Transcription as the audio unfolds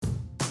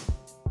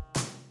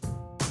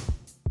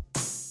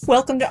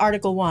Welcome to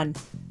Article 1,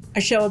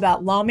 a show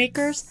about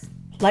lawmakers,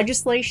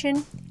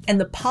 legislation, and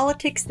the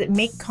politics that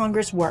make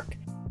Congress work.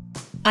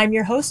 I'm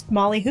your host,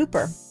 Molly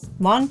Hooper,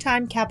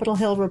 longtime Capitol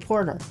Hill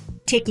reporter,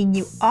 taking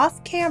you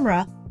off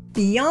camera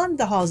beyond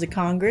the halls of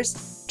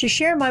Congress to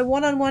share my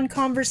one-on-one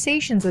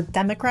conversations with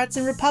Democrats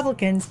and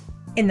Republicans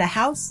in the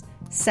House,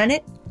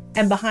 Senate,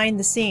 and behind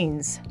the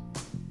scenes.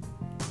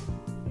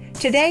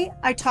 Today,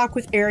 I talk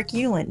with Eric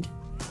Ueland,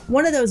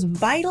 one of those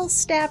vital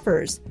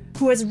staffers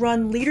who has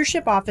run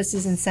leadership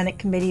offices in Senate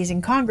committees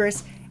in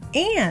Congress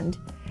and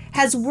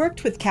has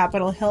worked with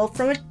Capitol Hill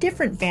from a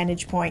different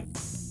vantage point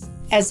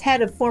as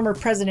head of former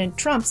President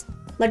Trump's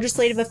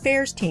legislative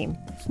affairs team.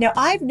 Now,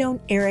 I've known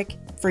Eric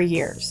for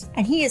years,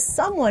 and he is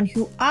someone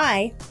who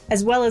I,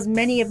 as well as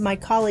many of my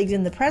colleagues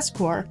in the press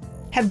corps,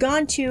 have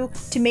gone to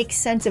make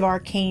sense of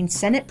arcane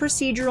Senate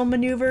procedural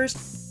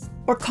maneuvers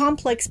or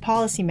complex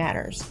policy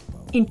matters.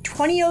 In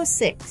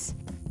 2006,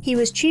 he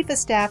was Chief of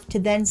Staff to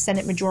then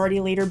Senate Majority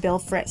Leader Bill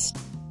Frist,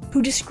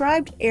 who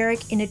described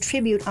Eric in a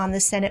tribute on the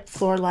Senate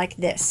floor like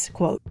this,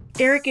 quote,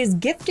 "Eric is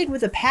gifted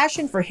with a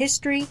passion for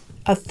history,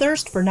 a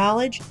thirst for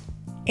knowledge,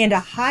 and a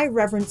high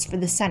reverence for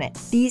the Senate.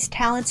 These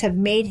talents have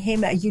made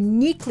him a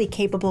uniquely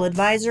capable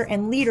advisor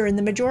and leader in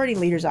the Majority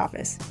Leader's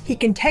office. He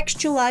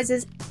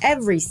contextualizes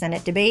every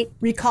Senate debate,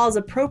 recalls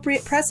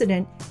appropriate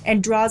precedent,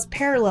 and draws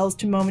parallels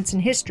to moments in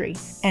history,"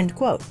 end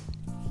quote.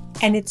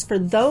 And it's for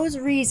those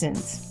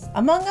reasons,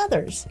 among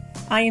others,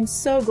 I am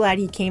so glad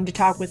he came to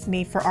talk with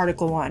me for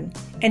Article 1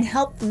 and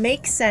help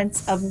make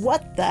sense of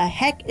what the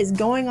heck is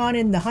going on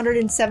in the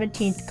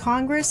 117th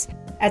Congress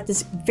at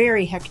this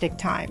very hectic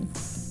time.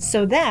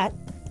 So that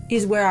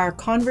is where our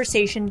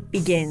conversation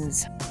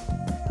begins.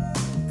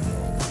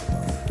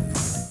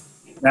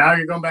 Now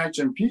you're going back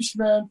to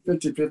impeachment,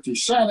 50-50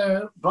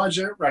 Senate,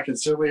 budget,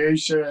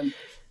 reconciliation,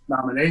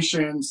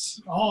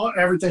 nominations,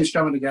 everything's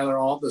coming together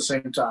all at the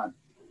same time.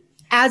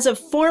 As a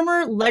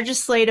former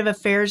legislative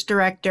affairs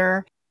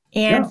director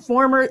and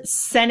former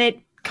Senate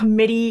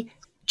committee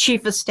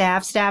chief of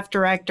staff, staff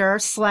director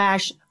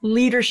 /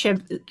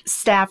 leadership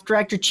staff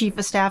director, chief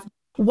of staff,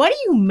 what do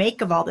you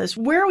make of all this?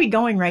 Where are we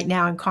going right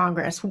now in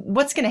Congress?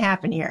 What's going to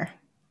happen here?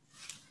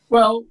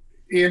 Well,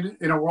 in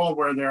a world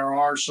where there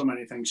are so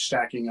many things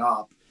stacking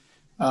up,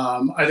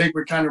 I think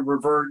we kind of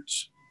revert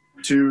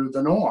to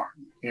the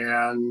norm.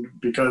 And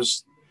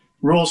because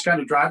rules kind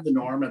of drive the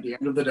norm at the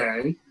end of the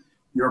day,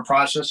 you're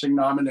processing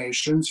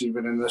nominations,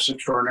 even in this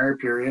extraordinary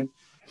period,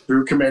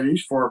 through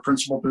committees for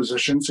principal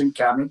positions in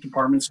cabinet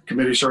departments.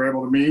 Committees are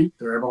able to meet,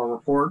 they're able to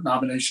report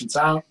nominations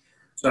out,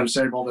 so it's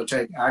able to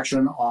take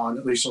action on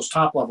at least those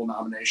top-level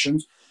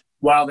nominations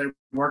while they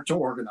work to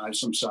organize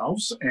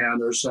themselves.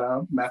 And there's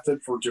a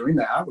method for doing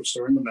that, which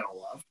they're in the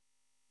middle of.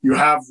 You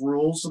have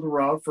rules of the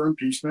road for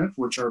impeachment,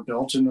 which are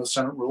built into the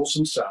Senate rules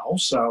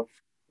themselves. So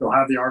you'll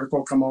have the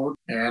article come over,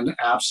 and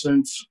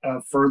absent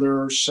a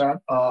further set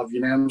of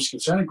unanimous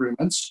consent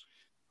agreements,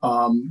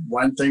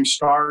 when things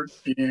start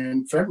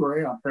in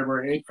February, on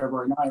February 8th,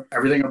 February 9th,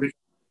 everything will be,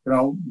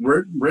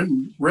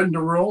 written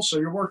to rule, so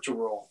you work to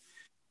rule.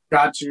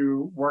 Got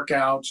to work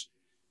out,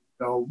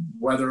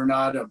 whether or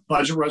not a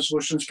budget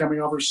resolution is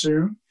coming over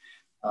soon.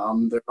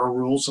 There are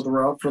rules of the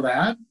road for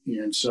that,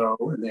 and so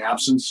in the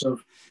absence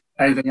of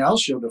anything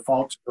else, you'll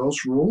default to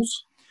those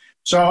rules.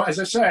 So, as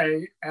I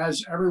say,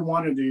 as every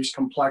one of these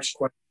complex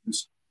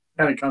questions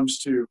kind of comes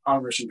to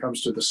Congress and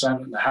comes to the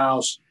Senate and the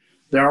House,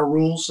 there are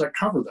rules that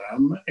cover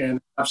them. In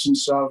the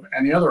absence of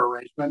any other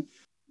arrangement,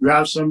 you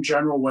have some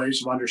general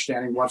ways of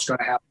understanding what's going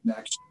to happen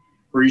next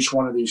for each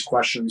one of these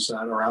questions that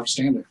are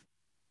outstanding.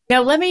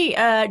 Now, let me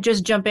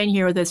just jump in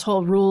here with this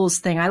whole rules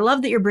thing. I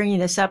love that you're bringing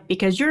this up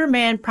because you're a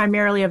man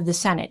primarily of the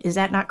Senate. Is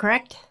that not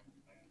correct?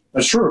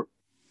 That's true.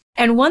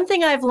 And one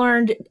thing I've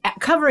learned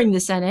covering the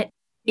Senate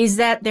is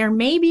that there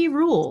may be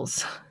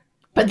rules,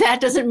 but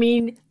that doesn't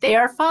mean they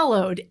are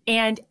followed.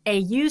 And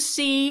a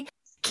UC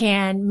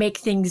can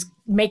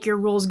make your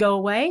rules go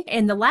away.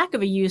 And the lack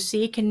of a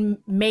UC can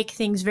make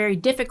things very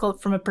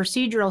difficult from a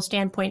procedural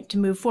standpoint to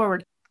move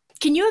forward.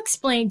 Can you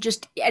explain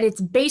just at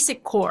its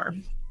basic core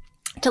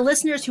to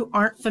listeners who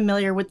aren't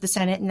familiar with the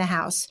Senate and the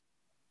House,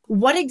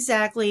 what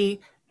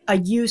exactly a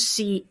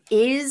UC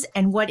is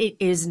and what it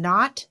is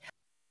not?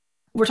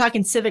 We're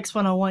talking Civics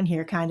 101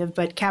 here, kind of,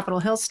 but Capitol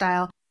Hill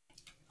style.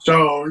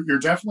 So you're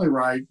definitely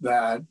right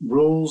that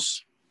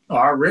rules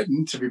are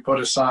written to be put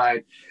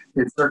aside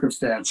in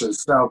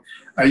circumstances. So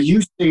a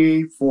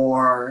UC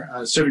for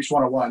Civics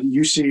 101,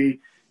 UC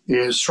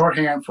is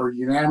shorthand for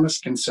Unanimous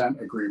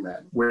Consent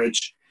Agreement,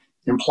 which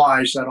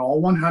implies that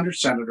all 100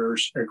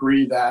 senators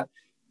agree that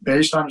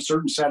based on a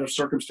certain set of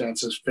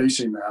circumstances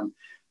facing them,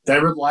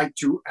 they would like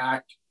to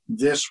act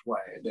this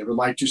way. They would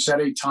like to set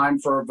a time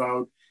for a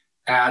vote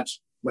at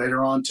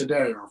later on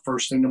today or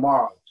first thing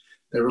tomorrow.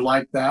 They would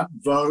like that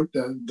vote,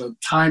 the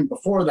time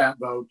before that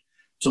vote,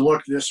 to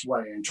look this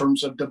way in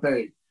terms of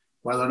debate,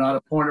 whether or not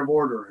a point of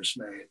order is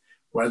made,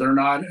 whether or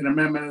not an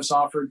amendment is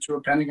offered to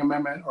a pending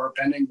amendment or a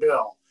pending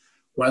bill,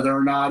 whether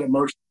or not a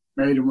motion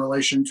is made in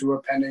relation to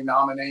a pending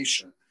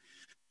nomination.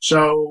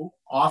 So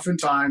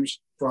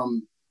oftentimes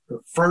from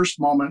the first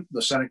moment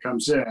the Senate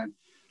comes in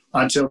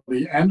until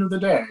the end of the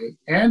day.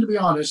 And to be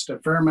honest, a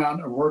fair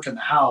amount of work in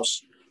the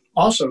House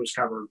also is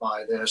covered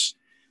by this.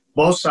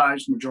 Both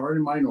sides, majority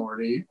and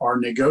minority, are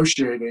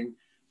negotiating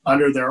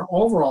under their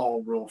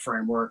overall rule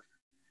framework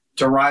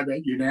to arrive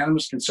at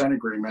unanimous consent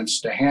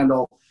agreements to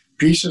handle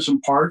pieces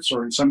and parts,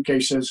 or in some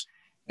cases,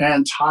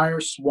 entire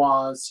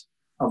swaths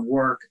of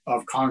work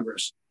of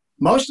Congress.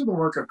 Most of the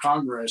work of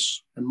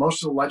Congress and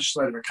most of the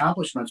legislative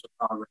accomplishments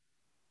of Congress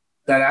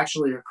that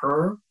actually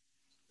occur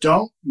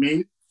don't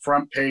meet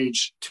front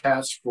page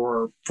tests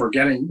for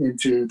getting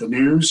into the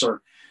news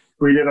or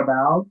tweeted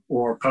about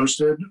or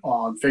posted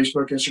on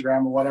Facebook,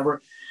 Instagram, or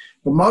whatever.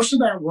 But most of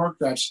that work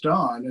that's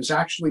done is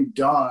actually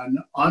done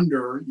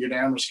under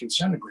unanimous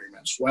consent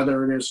agreements,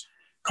 whether it is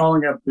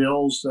calling up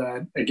bills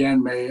that,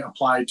 again, may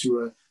apply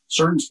to a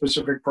certain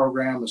specific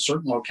program, a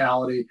certain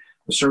locality,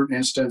 a certain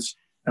instance,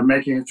 and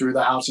making it through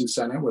the House and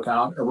Senate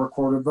without a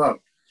recorded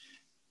vote.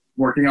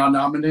 Working on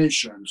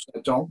nominations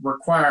that don't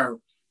require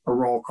a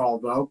roll call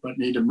vote, but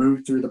need to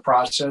move through the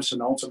process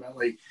and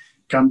ultimately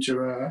come to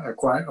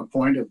a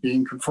point of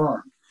being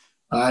confirmed.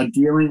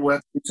 Dealing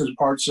with pieces and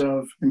parts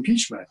of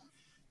impeachment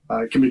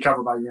can be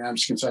covered by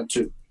unanimous consent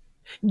too.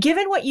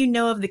 Given what you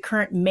know of the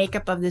current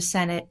makeup of the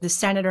Senate, the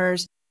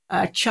senators,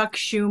 Chuck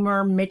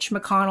Schumer, Mitch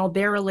McConnell,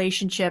 their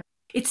relationship,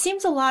 it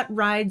seems a lot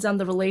rides on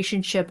the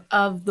relationship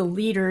of the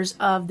leaders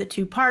of the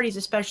two parties,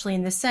 especially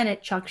in the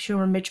Senate, Chuck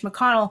Schumer, Mitch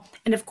McConnell,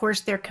 and of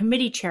course their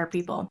committee chair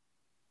people.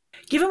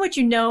 Given what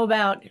you know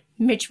about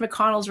Mitch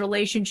McConnell's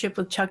relationship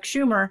with Chuck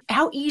Schumer,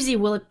 how easy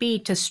will it be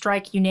to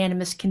strike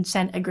unanimous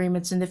consent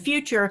agreements in the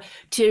future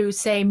to,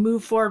 say,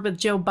 move forward with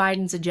Joe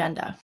Biden's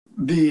agenda?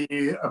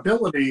 The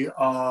ability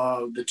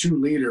of the two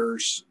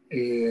leaders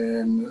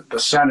in the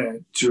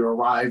Senate to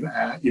arrive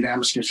at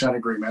unanimous consent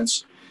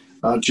agreements,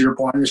 to your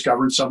point, is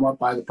governed somewhat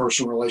by the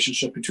personal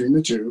relationship between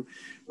the two,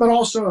 but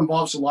also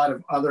involves a lot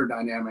of other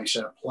dynamics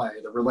at play.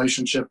 The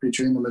relationship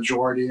between the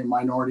majority and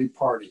minority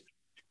party,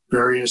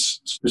 various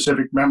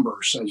specific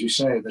members, as you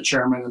say, the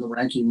chairman and the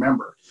ranking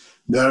member,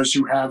 those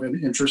who have an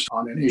interest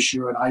on an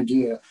issue, an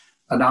idea,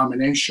 a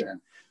nomination.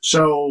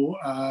 So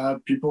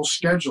people's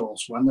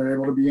schedules, when they're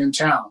able to be in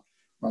town,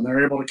 when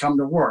they're able to come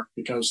to work,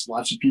 because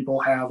lots of people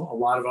have a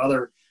lot of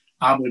other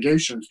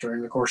obligations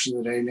during the course of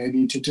the day they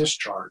need to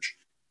discharge.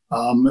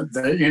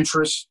 The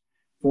interest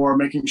for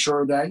making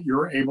sure that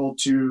you're able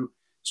to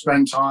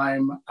spend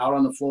time out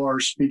on the floor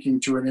speaking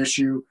to an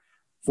issue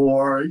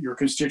for your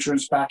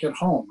constituents back at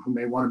home who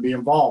may want to be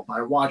involved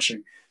by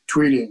watching,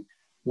 tweeting,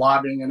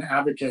 lobbying, and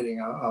advocating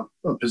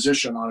a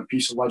position on a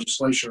piece of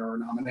legislation or a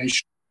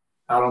nomination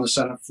out on the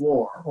Senate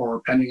floor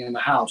or pending in the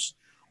House.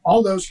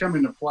 All those come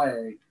into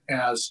play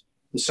as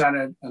the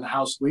Senate and the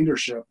House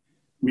leadership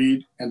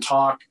meet and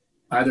talk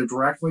either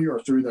directly or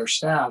through their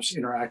staffs,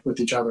 interact with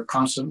each other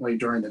constantly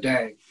during the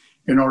day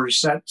in order to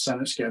set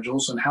Senate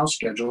schedules and House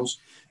schedules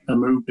and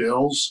move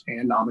bills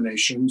and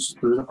nominations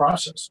through the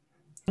process.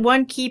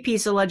 One key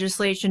piece of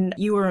legislation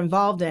you were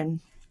involved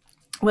in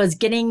was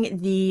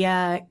getting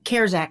the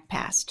CARES Act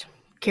passed.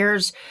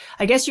 CARES,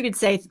 I guess you could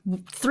say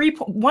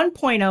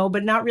 1.0,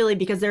 but not really,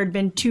 because there had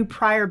been two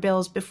prior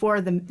bills before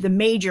the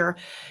major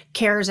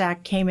CARES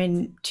Act came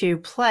into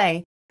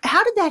play.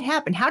 How did that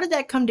happen? How did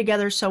that come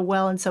together so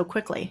well and so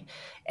quickly?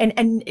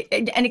 And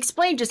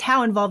explain just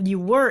how involved you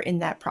were in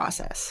that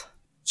process.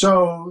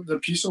 So the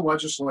piece of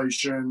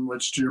legislation,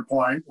 which to your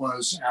point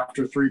was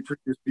after three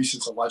previous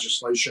pieces of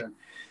legislation,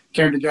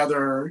 came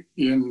together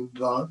in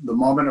the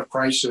moment of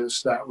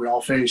crisis that we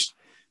all faced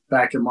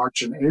back in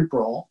March and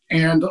April.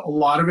 And a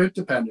lot of it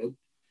depended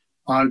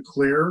on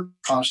clear,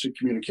 constant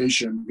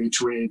communication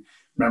between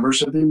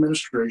members of the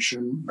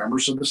administration,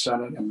 members of the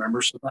Senate, and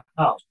members of the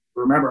House.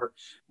 Remember,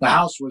 the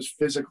House was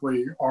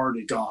physically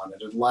already gone.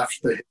 It had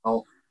left the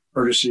Hill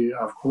courtesy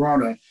of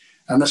Corona.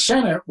 And the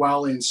Senate,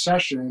 while in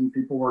session,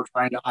 people were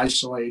trying to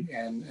isolate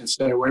and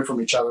stay away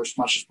from each other as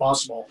much as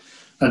possible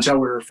until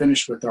we were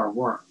finished with our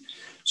work.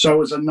 So it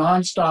was a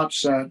nonstop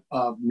set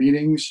of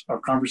meetings,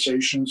 of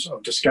conversations,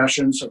 of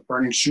discussions, of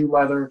burning shoe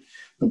leather,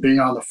 of being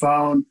on the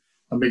phone,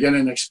 of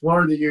beginning to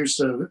explore the use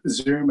of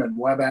Zoom and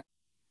WebEx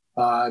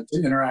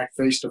to interact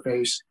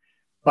face-to-face,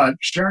 but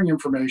sharing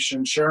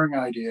information, sharing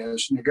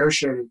ideas,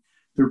 negotiating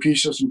through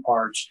pieces and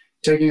parts,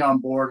 taking on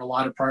board a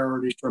lot of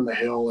priorities from the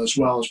Hill as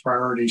well as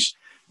priorities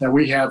that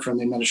we had from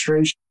the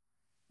administration,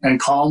 and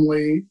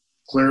calmly,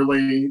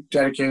 clearly,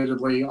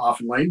 dedicatedly,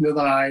 often late into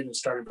the night and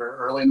starting very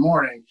early in the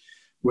morning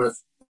with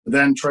the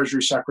then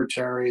Treasury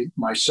Secretary,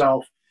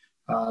 myself,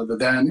 the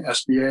then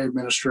SBA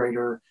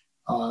Administrator,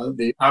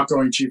 the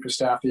outgoing Chief of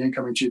Staff, the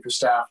incoming Chief of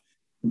Staff.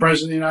 The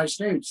President of the United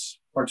States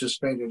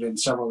participated in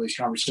several of these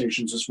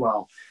conversations as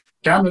well.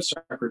 Cabinet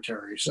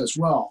secretaries as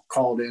well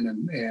called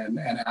in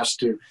and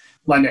asked to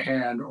lend a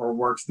hand or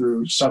work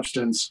through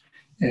substance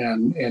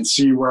and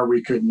see where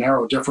we could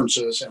narrow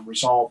differences and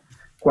resolve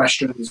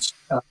questions,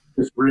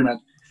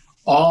 disagreement.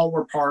 All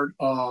were part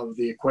of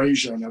the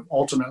equation of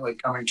ultimately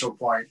coming to a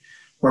point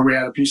where we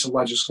had a piece of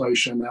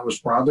legislation that was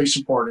broadly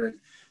supported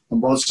on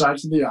both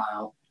sides of the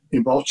aisle,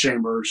 in both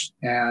chambers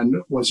and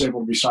was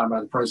able to be signed by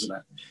the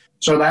president.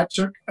 So that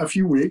took a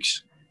few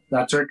weeks.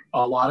 That took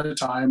a lot of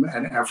time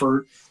and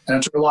effort, and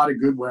it took a lot of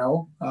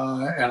goodwill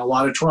and a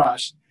lot of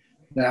trust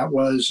that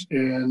was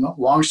in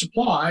long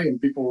supply,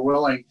 and people were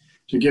willing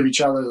to give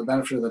each other the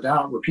benefit of the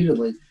doubt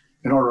repeatedly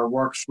in order to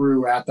work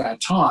through at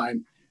that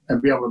time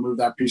and be able to move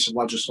that piece of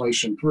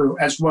legislation through,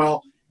 as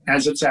well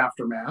as its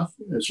aftermath.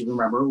 As you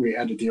remember, we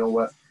had to deal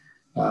with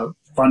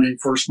funding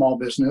for small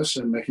business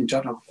and making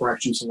technical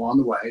corrections along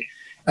the way,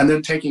 and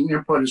then taking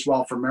input as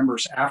well from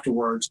members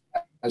afterwards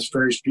as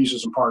various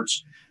pieces and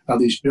parts of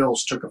these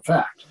bills took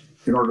effect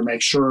in order to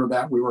make sure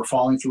that we were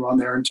following through on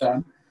their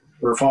intent,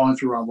 we were following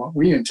through on what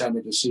we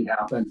intended to see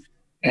happen,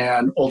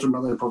 and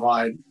ultimately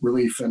provide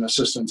relief and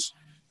assistance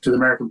to the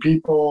American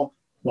people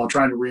while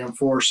trying to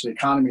reinforce the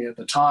economy at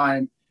the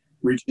time,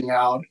 reaching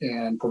out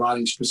and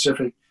providing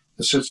specific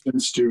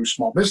assistance to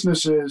small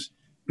businesses,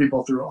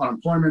 people through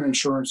unemployment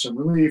insurance and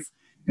relief,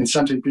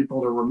 incenting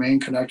people to remain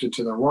connected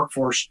to their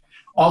workforce,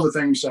 all the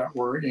things that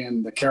were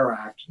in the CARE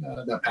Act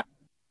that passed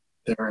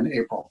there in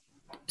April.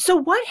 So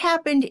what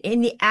happened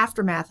in the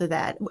aftermath of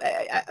that?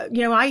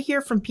 I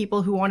hear from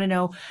people who want to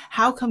know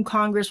how come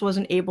Congress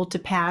wasn't able to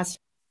pass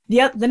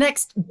the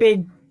next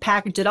big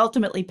package that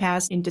ultimately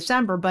passed in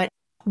December, but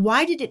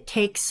why did it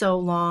take so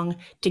long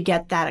to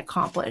get that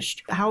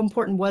accomplished? How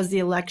important was the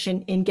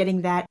election in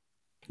getting that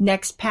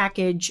next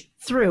package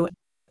through?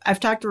 I've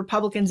talked to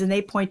Republicans and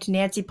they point to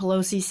Nancy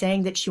Pelosi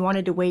saying that she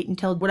wanted to wait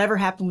until whatever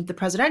happened with the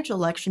presidential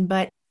election.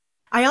 But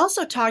I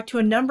also talked to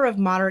a number of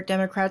moderate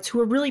Democrats who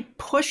were really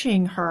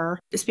pushing her,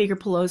 Speaker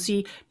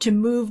Pelosi, to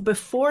move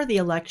before the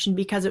election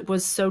because it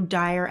was so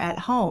dire at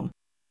home.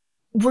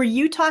 Were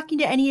you talking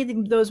to any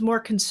of those more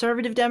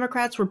conservative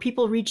Democrats? Were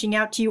people reaching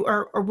out to you,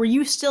 or were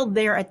you still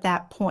there at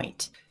that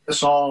point?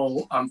 This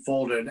all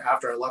unfolded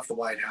after I left the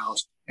White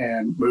House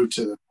and moved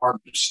to the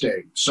Department of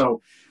State.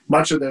 So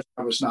much of this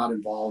I was not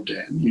involved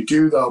in. You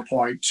do, though,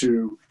 point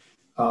to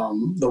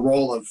the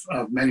role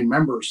of many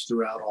members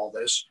throughout all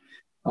this.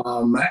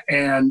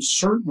 And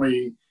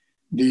certainly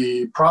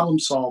the problem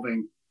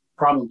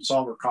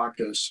solver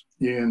caucus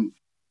in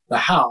the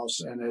House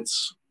and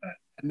its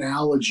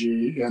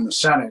analogy in the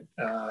Senate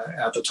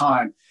at the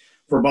time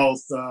for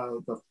both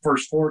the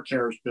first four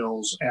CARES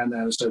bills and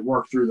then as they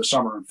worked through the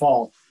summer and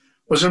fall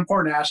was an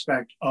important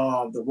aspect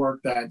of the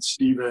work that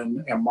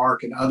Stephen and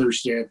Mark and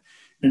others did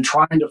in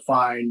trying to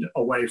find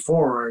a way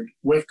forward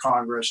with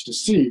Congress to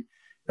see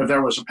if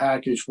there was a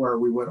package where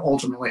we would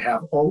ultimately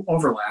have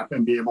overlap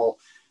and be able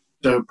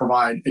to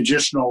provide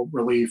additional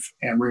relief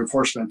and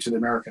reinforcement to the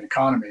American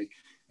economy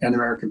and the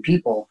American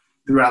people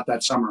throughout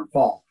that summer and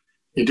fall.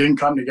 It didn't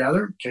come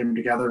together. It came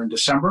together in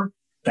December,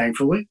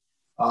 thankfully.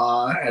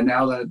 And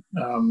now that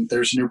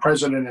there's a new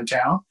president in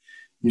town,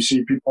 you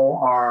see people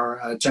are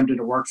attempting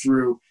to work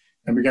through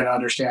and begin to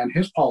understand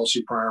his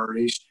policy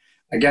priorities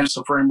against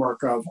the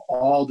framework of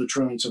all the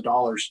trillions of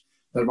dollars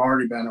that have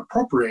already been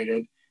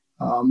appropriated,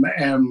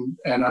 and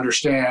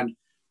understand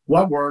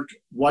what worked,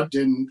 what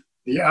didn't,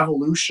 the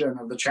evolution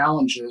of the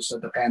challenges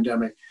that the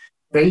pandemic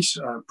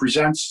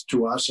presents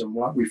to us and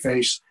what we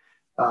face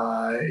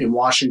in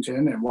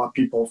Washington and what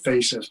people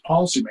face as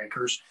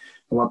policymakers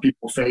and what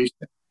people face,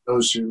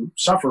 those who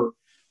suffer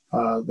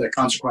the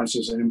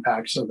consequences and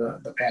impacts of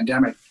the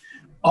pandemic.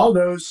 All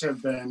those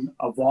have been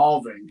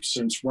evolving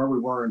since where we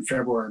were in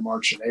February,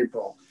 March, and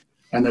April.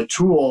 And the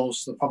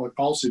tools, the public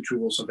policy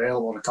tools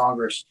available to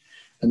Congress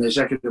and the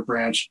executive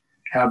branch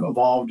have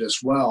evolved as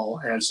well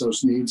as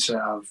those needs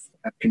have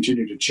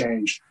continued to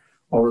change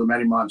over the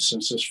many months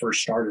since this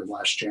first started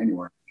last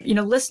January.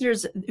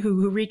 Listeners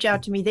who reach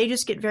out to me, they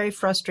just get very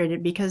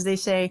frustrated because they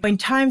say, in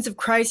times of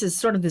crisis,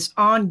 sort of this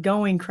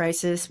ongoing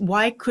crisis,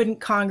 why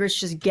couldn't Congress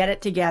just get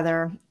it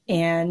together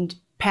and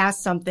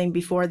pass something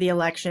before the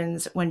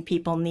elections when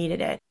people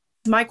needed it?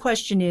 My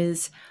question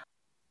is,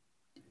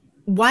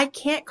 why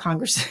can't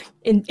Congress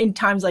in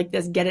times like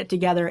this get it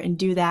together and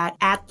do that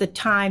at the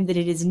time that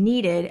it is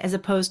needed as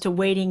opposed to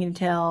waiting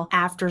until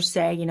after,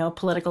 say,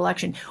 political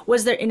election?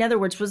 In other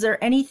words, was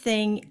there any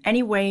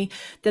way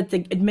that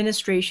the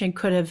administration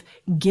could have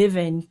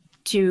given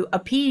to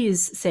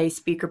appease, say,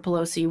 Speaker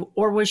Pelosi,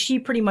 or was she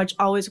pretty much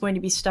always going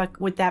to be stuck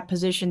with that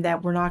position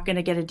that we're not going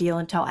to get a deal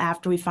until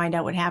after we find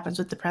out what happens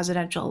with the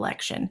presidential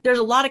election? There's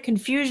a lot of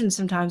confusion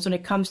sometimes when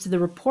it comes to the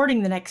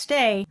reporting the next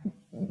day.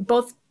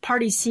 Both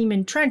parties seem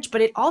entrenched,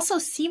 but it also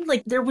seemed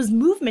like there was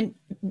movement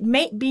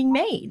being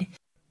made.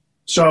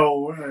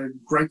 So,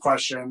 great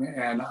question.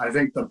 And I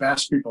think the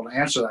best people to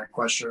answer that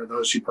question are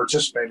those who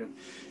participated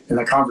in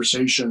the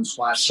conversations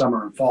last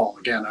summer and fall.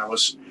 Again, I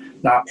was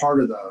not part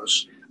of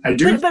those. I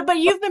do. But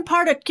you've been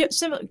part of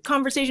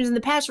conversations in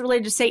the past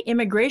related to, say,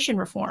 immigration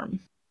reform.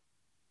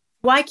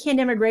 Why can't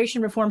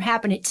immigration reform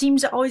happen? It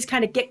seems to always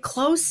kind of get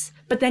close,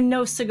 but then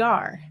no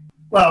cigar.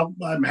 Well,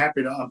 I'm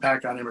happy to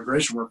unpack on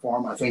immigration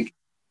reform. I think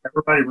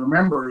everybody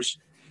remembers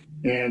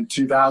in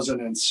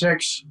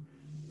 2006,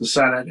 the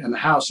Senate and the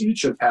House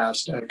each had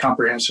passed a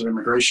comprehensive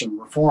immigration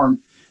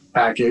reform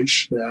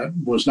package that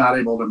was not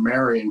able to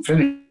marry and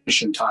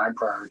finish in time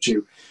prior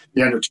to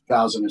the end of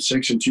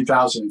 2006. In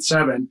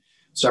 2007,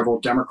 several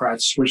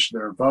Democrats switched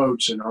their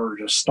votes in order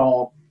to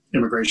stall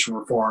immigration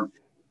reform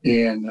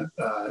in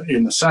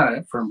the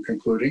Senate from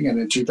concluding. And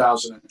in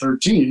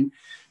 2013,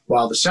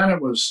 while the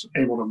Senate was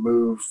able to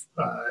move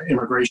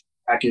immigration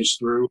package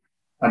through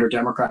under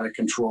Democratic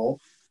control,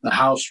 the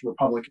House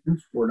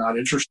Republicans were not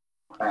interested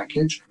in the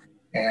package,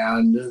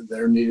 and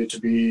there needed to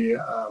be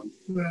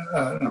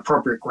an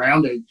appropriate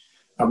grounding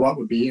of what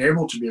would be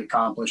able to be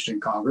accomplished in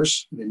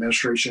Congress. The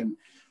administration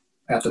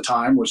at the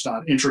time was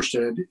not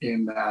interested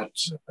in that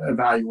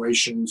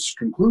evaluation's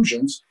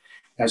conclusions,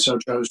 and so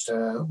chose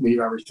to leave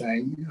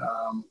everything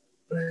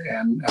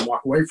and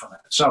walk away from it.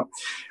 So,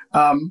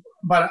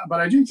 but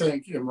I do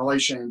think in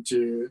relation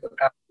to the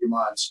past few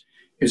months,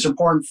 it's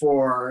important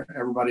for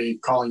everybody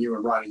calling you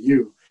and writing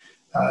you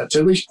to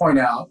at least point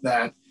out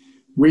that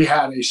we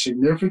had a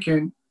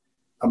significant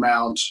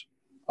amount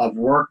of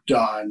work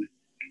done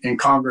in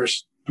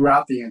Congress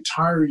throughout the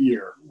entire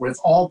year with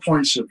all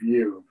points of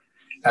view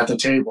at the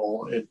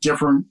table at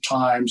different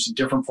times,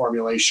 different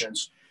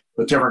formulations,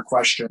 with different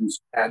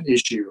questions at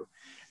issue.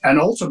 And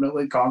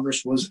ultimately,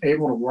 Congress was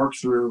able to work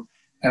through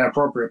an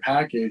appropriate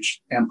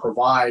package and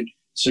provide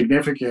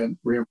significant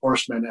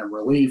reinforcement and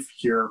relief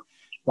here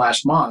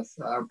last month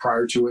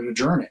prior to it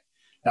adjourning.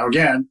 Now,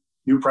 again,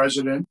 new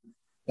president,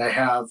 they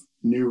have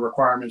new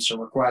requirements and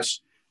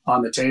requests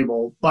on the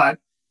table, but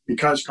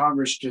because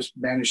Congress just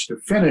managed to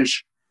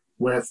finish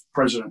with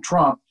President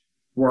Trump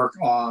work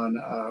on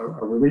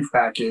a relief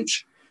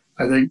package,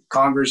 I think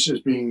Congress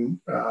is being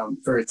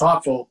very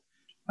thoughtful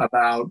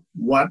about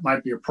what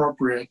might be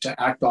appropriate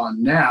to act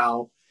on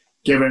now,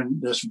 given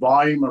this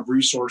volume of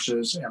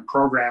resources and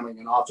programming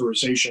and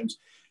authorizations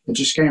that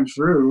just came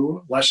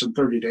through less than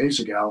 30 days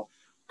ago,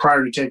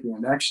 prior to taking the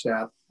next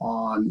step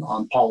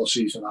on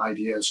policies and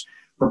ideas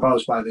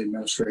proposed by the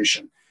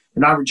administration.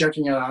 We're not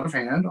rejecting it out of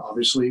hand.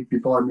 Obviously,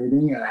 people are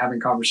meeting and having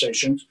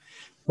conversations,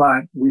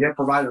 but we have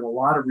provided a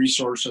lot of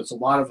resources, a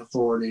lot of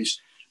authorities,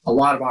 a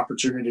lot of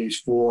opportunities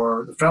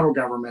for the federal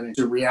government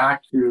to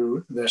react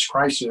to this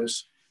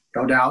crisis.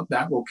 No doubt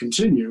that will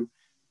continue.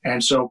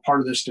 And so part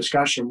of this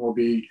discussion will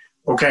be,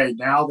 okay,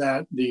 now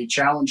that the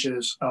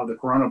challenges of the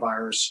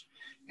coronavirus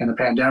and the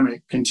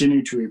pandemic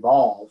continue to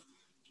evolve,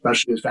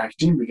 especially as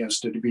vaccine begins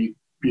to be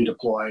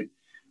deployed,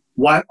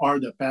 what are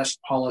the best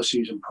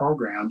policies and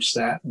programs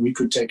that we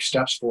could take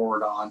steps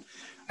forward on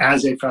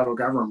as a federal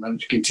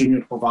government to continue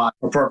to provide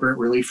appropriate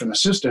relief and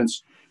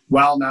assistance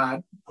while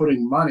not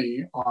putting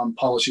money on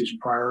policies and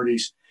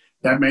priorities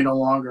that may no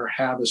longer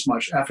have as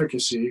much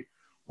efficacy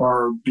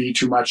or be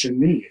too much in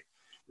need.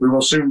 We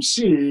will soon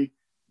see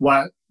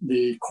what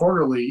the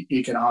quarterly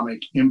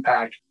economic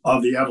impact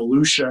of the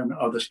evolution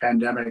of this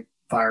pandemic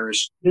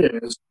virus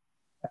is.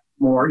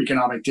 More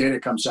economic data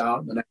comes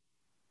out in the next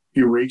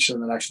few weeks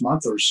and the next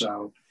month or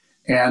so.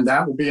 And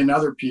that will be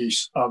another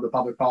piece of the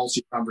public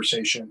policy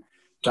conversation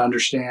to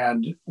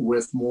understand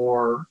with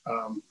more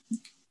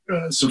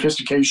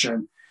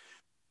sophistication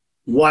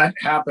what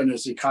happened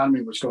as the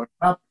economy was going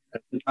up,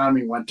 as the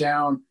economy went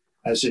down,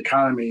 as the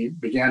economy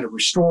began to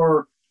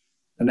restore.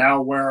 And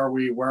now where are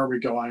we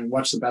going?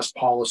 What's the best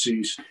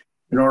policies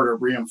in order to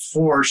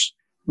reinforce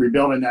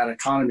rebuilding that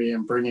economy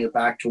and bringing it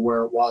back to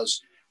where it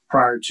was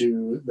prior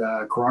to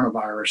the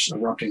coronavirus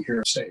erupting here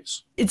in the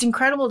States? It's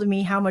incredible to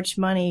me how much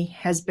money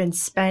has been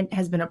spent,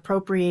 has been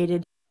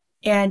appropriated.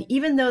 And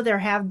even though there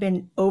have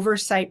been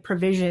oversight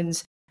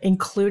provisions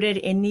included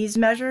in these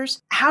measures,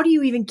 how do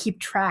you even keep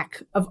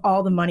track of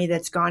all the money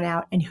that's gone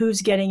out and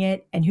who's getting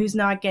it and who's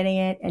not getting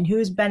it and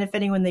who's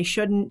benefiting when they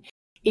shouldn't?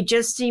 It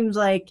just seems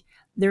like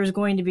there's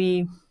going to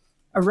be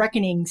a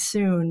reckoning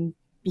soon,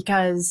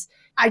 because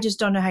I just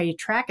don't know how you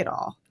track it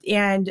all.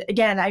 And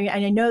again,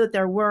 I know that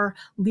there were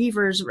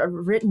levers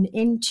written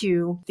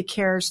into the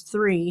CARES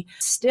 3.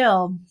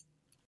 Still,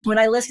 when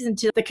I listen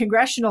to the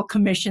congressional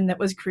commission that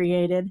was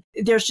created,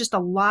 there's just a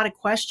lot of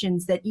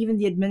questions that even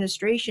the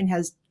administration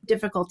has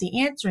difficulty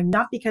answering,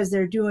 not because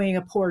they're doing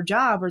a poor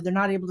job or they're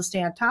not able to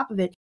stay on top of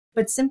it,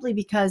 but simply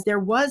because there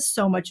was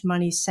so much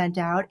money sent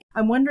out.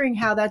 I'm wondering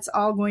how that's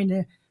all going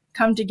to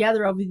come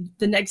together over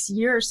the next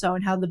year or so,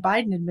 and how the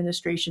Biden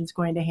administration is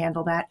going to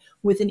handle that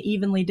with an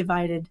evenly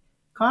divided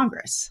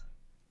Congress.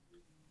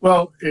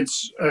 Well,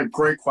 it's a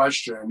great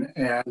question.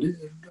 And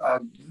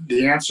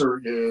the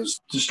answer is,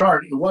 to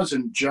start, it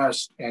wasn't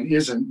just and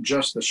isn't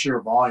just the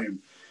sheer volume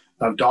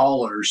of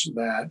dollars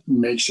that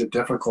makes it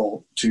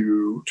difficult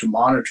to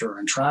monitor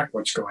and track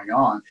what's going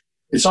on.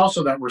 It's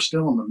also that we're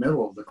still in the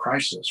middle of the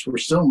crisis. We're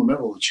still in the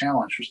middle of the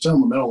challenge. We're still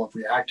in the middle of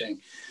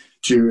reacting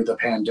to the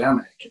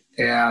pandemic.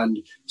 And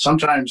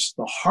sometimes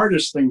the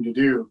hardest thing to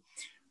do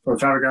for the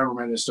federal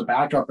government is to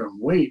back up and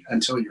wait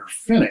until you're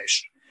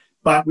finished.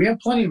 But we have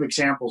plenty of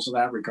examples of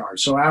that regard.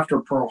 So after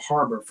Pearl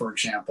Harbor, for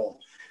example,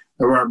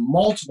 there were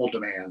multiple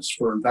demands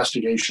for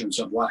investigations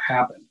of what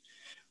happened.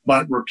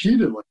 But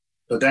repeatedly,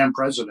 the then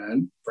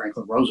president,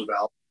 Franklin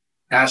Roosevelt,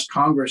 asked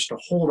Congress to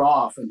hold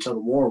off until the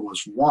war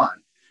was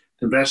won,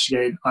 to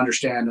investigate,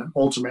 understand, and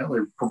ultimately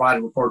provide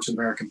a report to the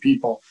American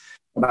people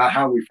about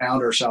how we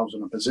found ourselves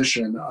in a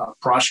position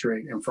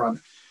prostrate in front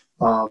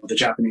of the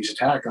Japanese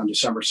attack on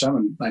December 7,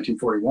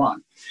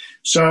 1941.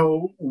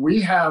 So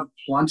we have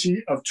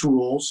plenty of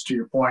tools, to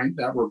your point,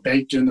 that were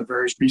baked in the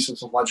various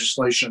pieces of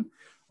legislation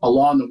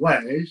along the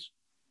way,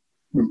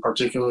 in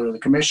particular the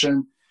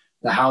commission.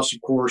 The House,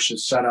 of course,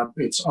 has set up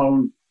its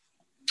own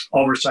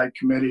oversight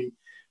committee.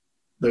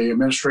 The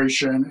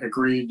administration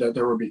agreed that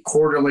there would be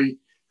quarterly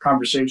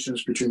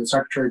conversations between the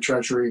Secretary of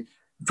Treasury,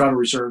 the Federal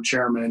Reserve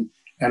Chairman,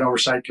 and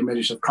oversight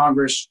committees of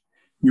Congress.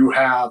 You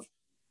have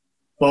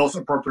both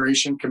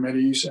appropriation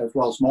committees as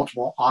well as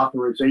multiple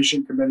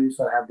authorization committees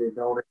that have the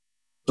ability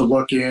to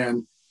look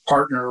in,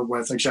 partner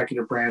with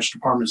executive branch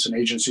departments and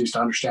agencies to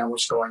understand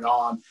what's going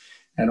on,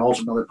 and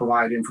ultimately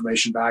provide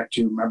information back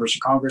to members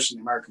of Congress and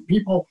the American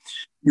people.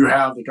 You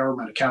have the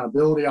Government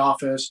Accountability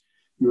Office.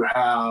 You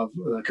have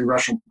the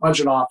Congressional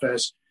Budget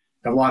Office.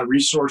 You have a lot of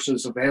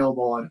resources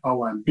available at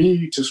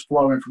OMB to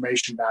flow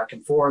information back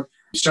and forth.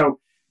 So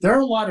there are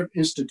a lot of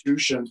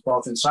institutions,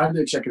 both inside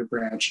the executive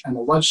branch and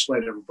the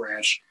legislative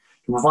branch,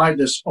 to provide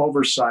this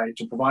oversight,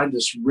 to provide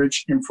this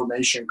rich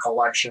information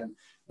collection,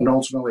 and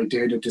ultimately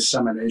data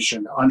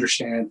dissemination to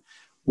understand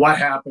what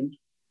happened,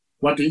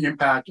 what the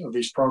impact of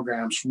these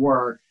programs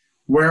were,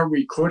 where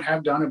we could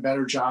have done a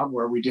better job,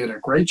 where we did a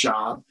great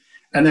job,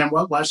 and then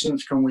what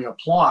lessons can we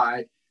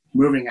apply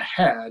moving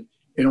ahead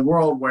in a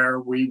world where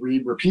we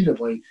read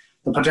repeatedly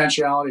the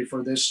potentiality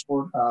for this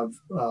sort of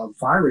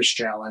virus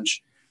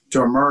challenge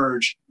to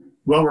emerge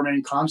will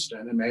remain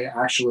constant and may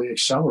actually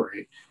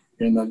accelerate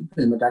in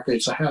the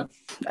decades ahead.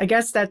 I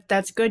guess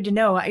that's good to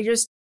know. I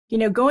just,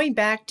 going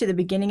back to the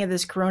beginning of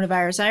this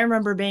coronavirus, I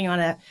remember being on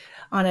a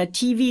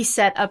TV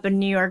set up in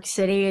New York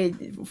City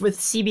with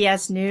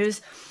CBS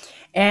News,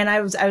 and I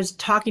was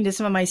talking to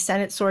some of my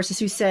Senate sources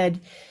who said,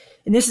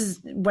 and this is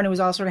when it was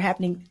all sort of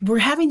happening, we're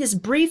having this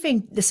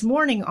briefing this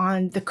morning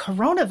on this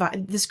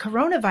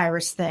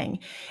coronavirus thing,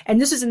 and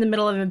this is in the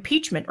middle of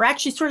impeachment, or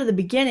actually sort of the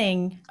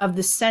beginning of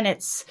the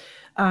Senate's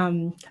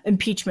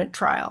impeachment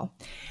trial,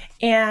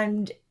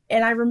 and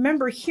I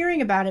remember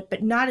hearing about it,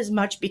 but not as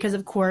much because,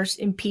 of course,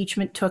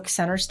 impeachment took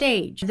center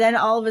stage. Then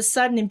all of a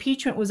sudden,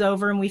 impeachment was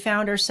over and we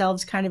found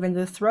ourselves kind of in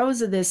the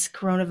throes of this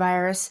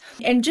coronavirus.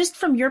 And just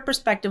from your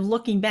perspective,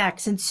 looking back,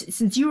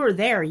 since you were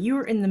there, you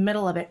were in the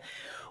middle of it,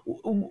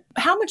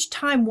 how much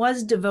time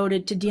was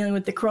devoted to dealing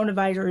with the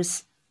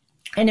coronavirus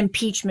and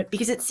impeachment?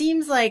 Because it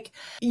seems like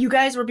you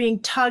guys were being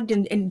tugged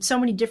in so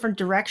many different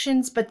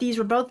directions, but these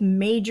were both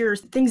major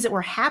things that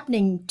were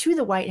happening to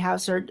the White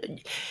House or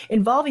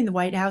involving the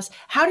White House.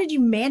 How did you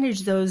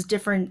manage those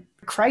different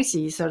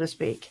crises, so to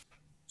speak?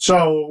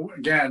 So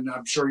again,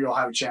 I'm sure you'll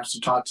have a chance to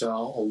talk to a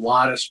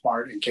lot of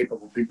smart and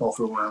capable people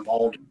who were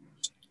involved.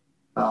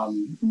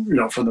 From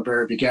the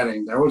very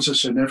beginning, there was a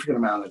significant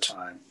amount of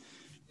time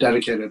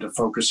dedicated to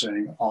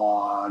focusing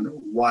on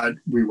what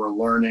we were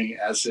learning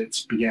as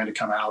it began to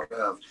come out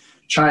of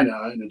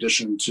China, in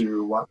addition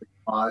to what we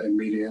saw in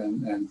media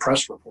and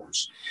press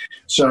reports.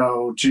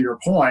 So to your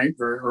point,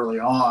 very early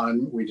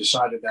on, we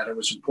decided that it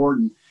was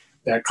important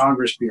that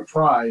Congress be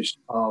apprised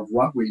of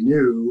what we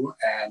knew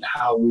and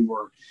how we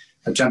were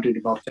attempting to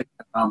both take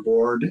that on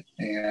board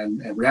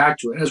and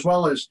react to it, as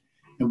well as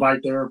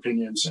invite their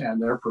opinions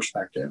and their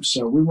perspectives.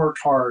 So we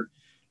worked hard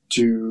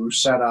to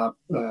set up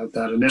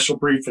that initial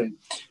briefing,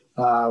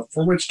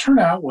 for which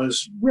turnout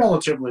was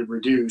relatively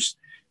reduced.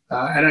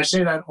 And I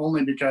say that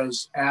only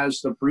because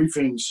as the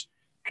briefings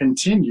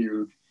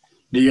continued,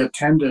 the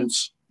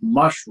attendance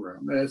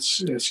mushroomed.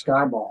 It's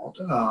skyballed.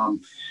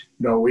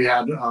 We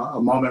had a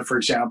moment, for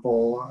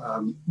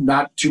example,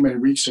 not too many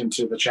weeks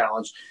into the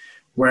challenge,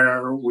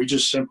 where we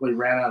just simply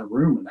ran out of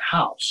room in the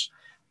House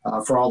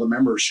for all the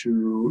members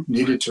who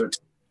needed to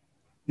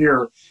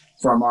hear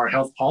from our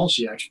health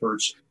policy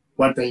experts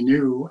what they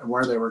knew and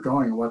where they were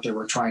going and what they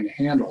were trying to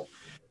handle.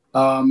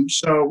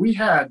 So we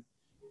had,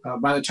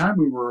 by the time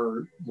we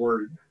were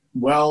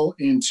well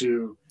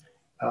into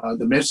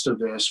the midst of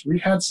this, we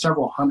had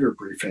several hundred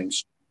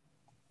briefings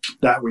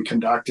that we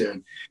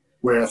conducted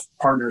with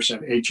partners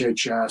at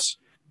HHS,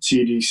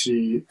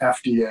 CDC,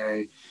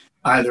 FDA,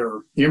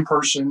 either in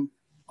person,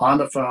 on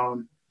the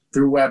phone,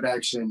 through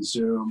WebEx and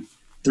Zoom,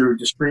 through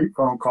discrete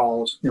phone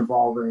calls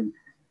involving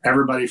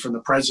everybody from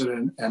the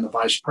president and the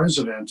vice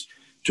president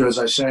to, as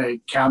I say,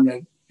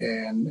 cabinet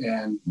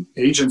and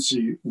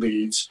agency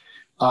leads,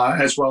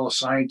 as well as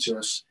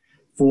scientists,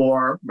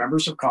 for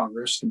members of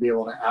Congress to be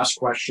able to ask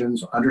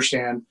questions,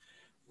 understand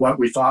what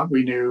we thought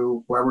we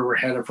knew, where we were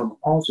headed from a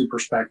policy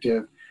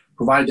perspective,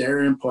 provide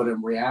their input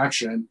and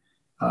reaction,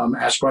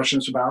 ask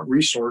questions about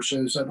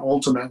resources, and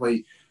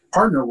ultimately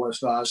partner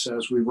with us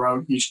as we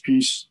wrote each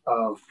piece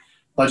of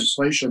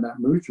legislation that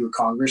moved through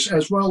Congress,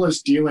 as well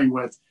as dealing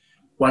with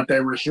what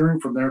they were hearing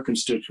from their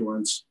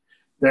constituents,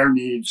 their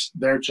needs,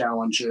 their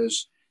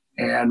challenges,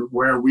 and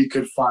where we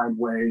could find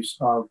ways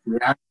of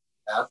reacting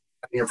to that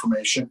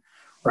information,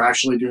 or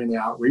actually doing the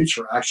outreach,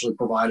 or actually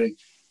providing,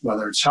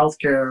 whether it's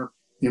healthcare,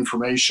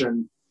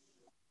 information,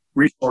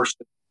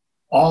 resources.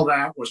 All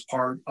that was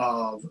part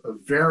of a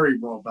very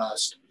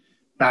robust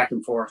back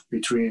and forth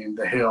between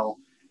the Hill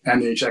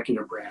and the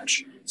executive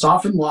branch. It's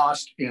often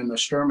lost in the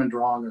Sturm und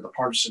Drang or the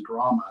partisan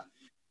drama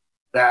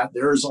that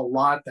there's a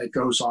lot that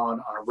goes on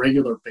a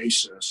regular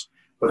basis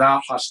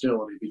without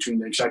hostility between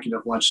the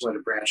executive and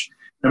legislative branch,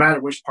 no matter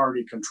which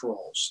party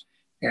controls.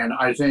 And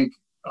I think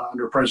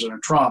under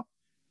President Trump,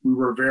 we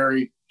were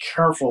very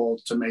careful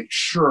to make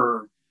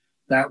sure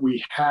that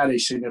we had a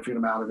significant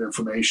amount of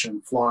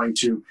information flowing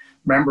to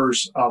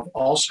members of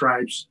all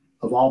stripes,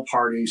 of all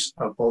parties,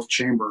 of both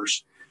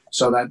chambers,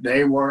 so that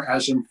they were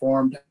as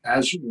informed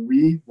as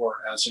we were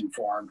as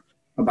informed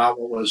about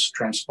what was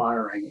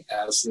transpiring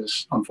as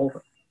this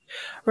unfolded.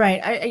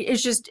 Right.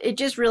 It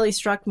just really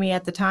struck me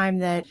at the time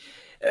that,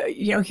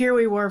 here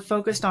we were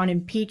focused on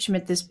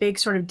impeachment, this big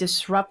sort of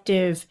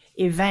disruptive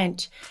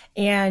event.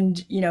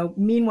 And,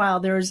 meanwhile,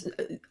 there's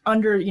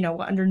under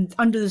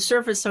the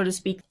surface, so to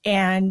speak,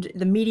 and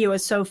the media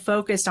was so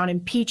focused on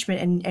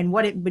impeachment and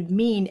what it would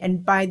mean.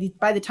 And by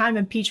the time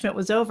impeachment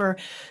was over,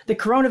 the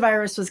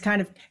coronavirus was kind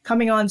of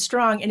coming on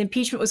strong, and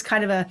impeachment was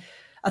kind of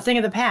a thing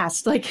of the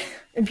past. Like,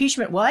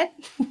 impeachment, what?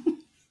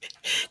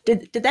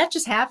 Did that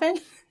just happen?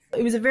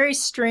 It was a very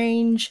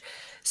strange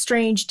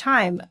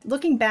time.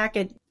 Looking back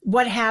at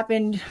what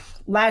happened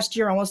last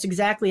year, almost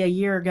exactly a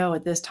year ago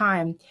at this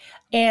time,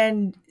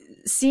 and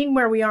seeing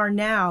where we are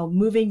now,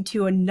 moving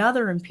to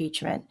another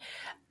impeachment,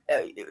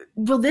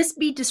 will this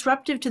be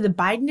disruptive to the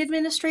Biden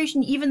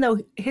administration, even though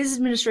his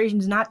administration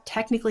is not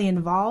technically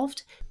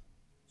involved?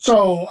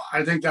 So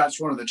I think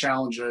that's one of the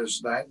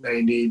challenges that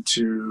they need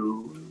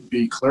to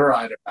be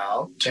clear-eyed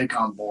about, take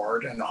on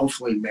board, and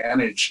hopefully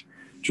manage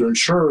to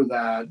ensure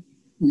that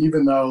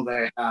even though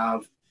they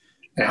have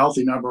a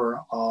healthy number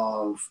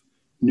of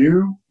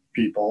new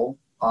people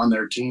on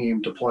their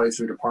team deployed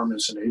through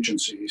departments and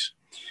agencies,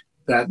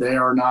 that they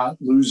are not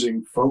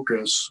losing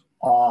focus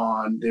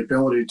on the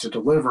ability to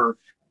deliver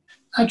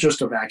not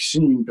just a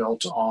vaccine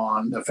built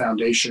on the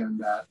foundation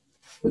that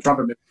the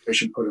Trump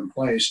administration put in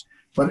place,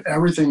 but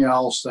everything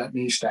else that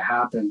needs to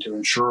happen to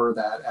ensure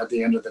that at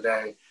the end of the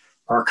day,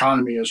 our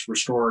economy is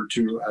restored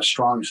to as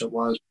strong as it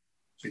was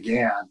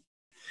began,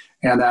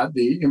 and that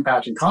the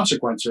impact and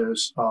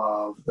consequences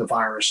of the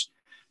virus,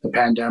 the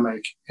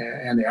pandemic,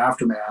 and the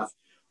aftermath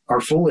are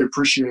fully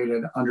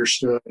appreciated,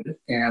 understood,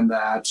 and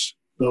that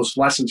those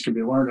lessons can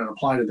be learned and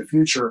applied in the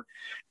future.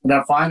 And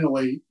that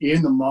finally,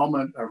 in the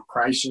moment of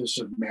crisis,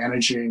 of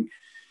managing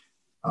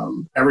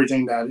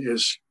everything that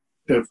is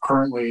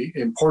currently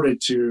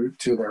imported to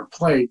their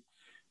plate,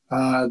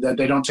 that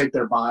they don't take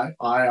their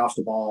eye off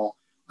the ball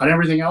on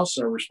everything else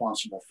they're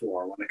responsible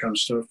for when it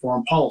comes to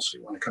foreign policy,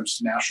 when it comes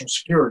to national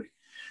security,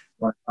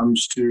 when it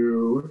comes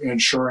to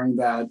ensuring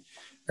that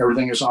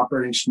everything is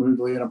operating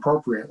smoothly and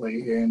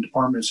appropriately in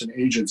departments and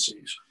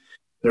agencies.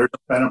 There's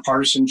been a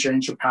partisan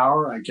change of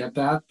power. I get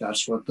that.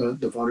 That's what the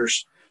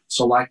voters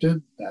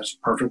selected. That's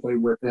perfectly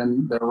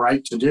within their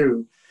right to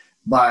do.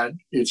 But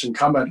it's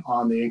incumbent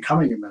on the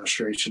incoming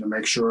administration to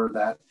make sure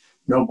that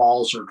no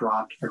balls are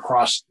dropped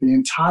across the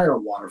entire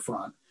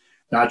waterfront,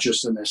 not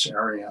just in this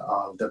area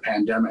of the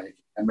pandemic,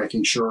 and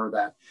making sure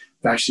that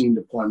vaccine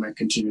deployment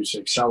continues to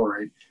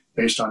accelerate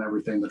based on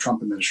everything the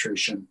Trump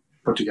administration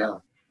put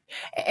together.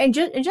 And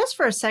just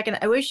for a second,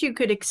 I wish you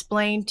could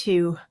explain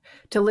to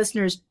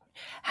listeners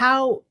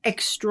how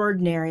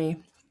extraordinary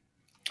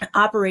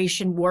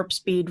Operation Warp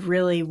Speed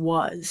really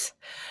was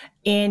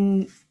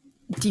in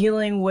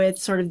dealing with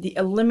sort of the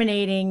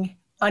eliminating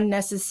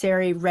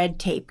unnecessary red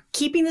tape,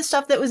 keeping the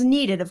stuff that was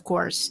needed, of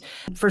course,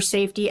 for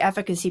safety,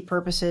 efficacy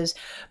purposes,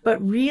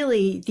 but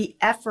really the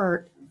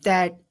effort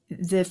that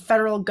the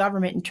federal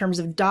government, in terms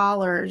of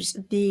dollars,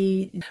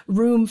 the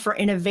room for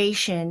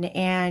innovation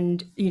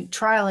and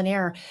trial and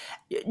error,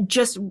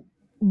 just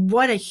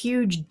what a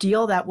huge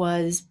deal that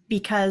was,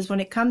 because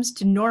when it comes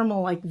to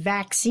normal like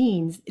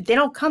vaccines, they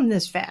don't come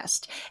this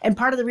fast. And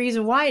part of the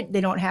reason why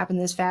they don't happen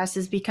this fast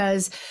is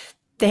because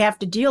they have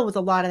to deal with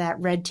a lot of that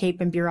red tape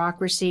and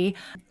bureaucracy.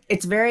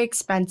 It's very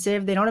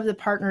expensive. They don't have the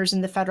partners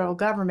in the federal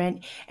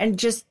government, and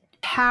just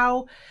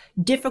how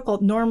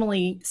difficult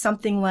normally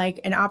something like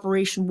an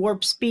Operation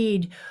Warp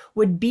Speed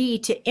would be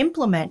to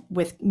implement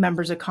with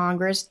members of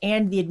Congress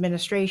and the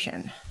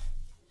administration.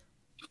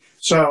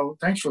 So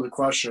thanks for the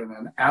question.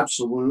 And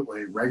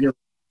absolutely, regular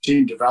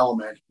vaccine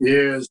development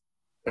is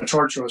a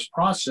tortuous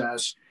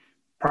process,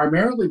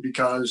 primarily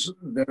because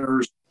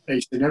there's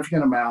a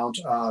significant amount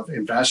of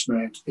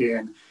investment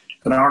in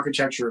an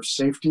architecture of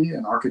safety,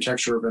 an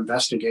architecture of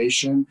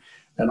investigation,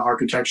 an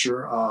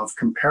architecture of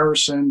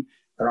comparison,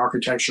 an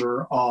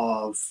architecture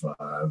of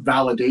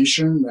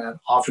validation that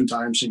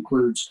oftentimes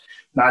includes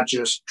not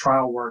just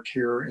trial work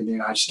here in the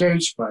United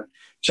States, but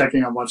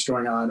checking on what's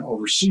going on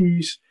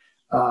overseas,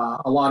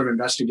 a lot of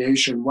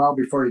investigation well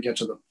before you get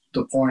to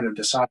the point of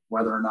deciding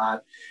whether or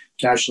not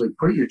to actually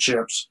put your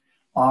chips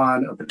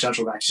on a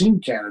potential vaccine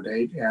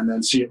candidate and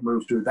then see it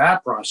move through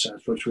that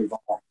process, which we've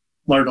all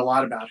learned a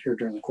lot about here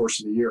during the course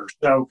of the year.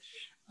 So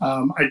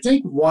I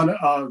think one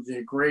of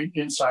the great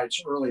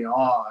insights early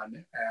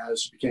on,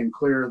 as it became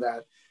clear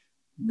that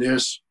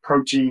this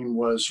protein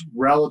was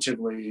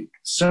relatively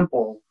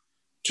simple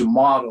to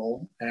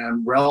model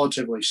and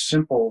relatively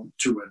simple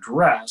to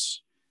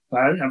address,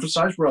 I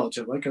emphasize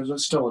relatively because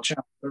it's still a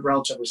challenge, but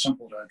relatively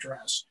simple to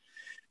address,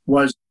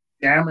 was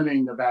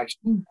examining the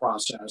vaccine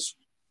process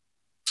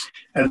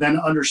and then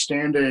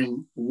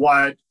understanding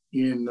what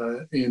in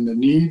the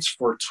needs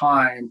for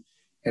time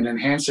and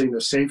enhancing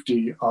the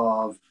safety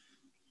of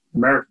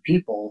American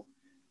people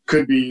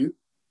could be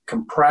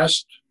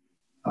compressed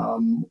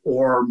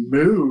or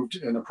moved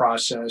in the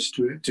process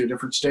to a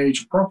different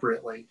stage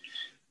appropriately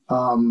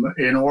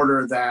in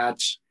order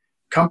that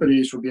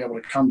companies would be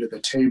able to come to the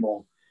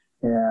table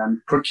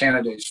and put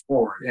candidates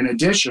forward. In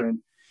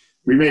addition,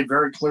 we made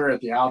very clear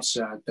at the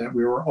outset that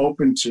we were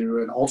open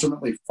to and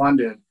ultimately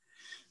funded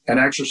an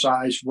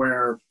exercise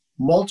where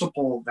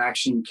multiple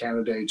vaccine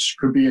candidates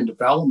could be in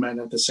development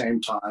at the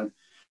same time,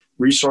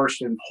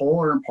 resourced in whole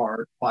or in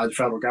part by the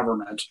federal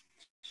government,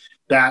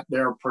 that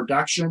their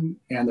production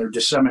and their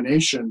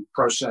dissemination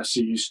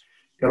processes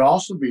could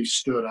also be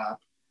stood up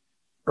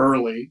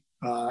early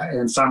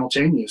and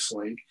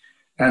simultaneously,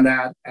 and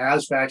that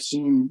as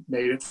vaccine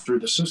made it through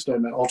the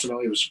system and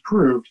ultimately was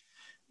approved,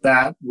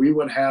 that we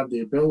would have the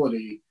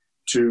ability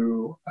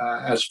to,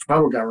 as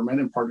federal government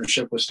in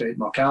partnership with state and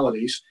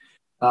localities,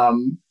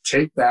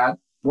 take that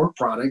work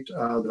product,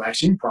 the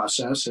vaccine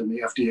process and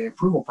the FDA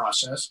approval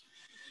process,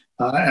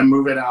 and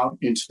move it out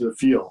into the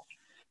field.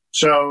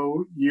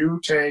 So you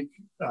take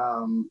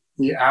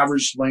the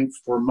average length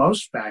for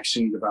most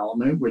vaccine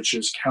development, which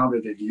is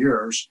counted in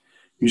years,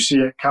 you see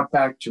it cut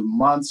back to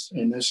months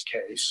in this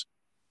case,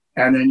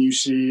 and then you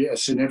see a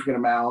significant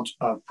amount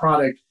of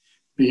product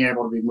being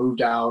able to be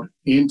moved out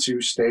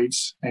into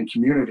states and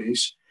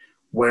communities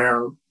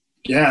where,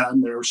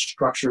 again, there's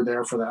structure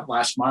there for that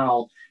last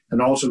mile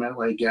and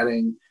ultimately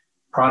getting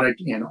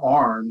product in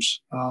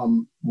arms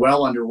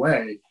well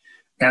underway.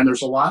 And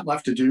there's a lot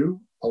left to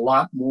do, a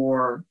lot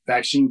more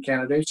vaccine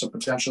candidates that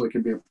potentially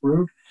could be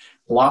approved,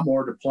 a lot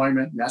more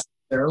deployment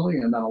necessarily,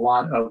 and then a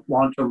lot of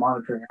long-term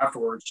monitoring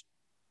afterwards.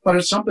 But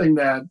it's something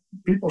that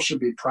people should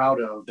be proud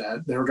of,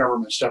 that their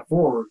government stepped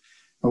forward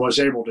and was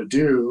able to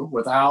do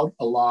without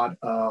a lot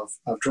of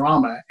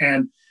drama.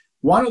 And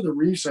one of the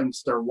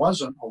reasons there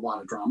wasn't a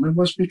lot of drama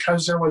was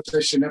because there was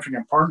a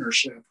significant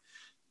partnership,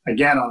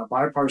 again, on a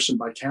bipartisan,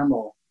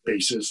 bicameral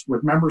basis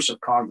with members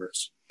of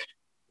Congress.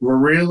 We're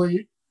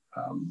really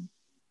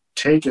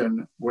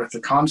taken with the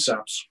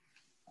concepts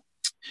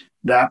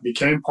that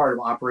became part of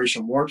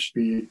Operation Warp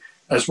Speed,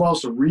 as well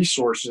as the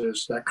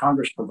resources that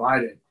Congress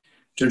provided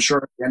to ensure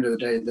at the end of the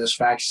day this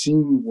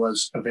vaccine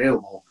was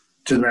available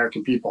to the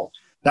American people.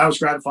 That was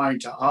gratifying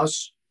to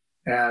us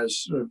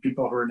as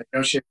people who are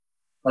negotiating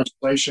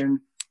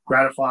legislation,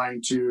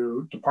 gratifying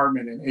to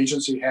department and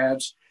agency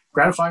heads,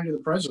 gratifying to the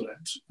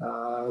president,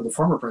 the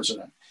former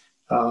president,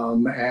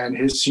 and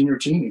his senior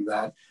team,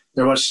 that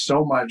there was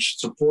so much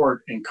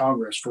support in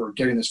Congress for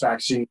getting this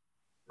vaccine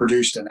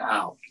produced and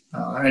out.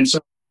 And so,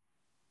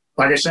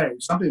 like I say,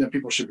 something that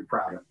people should be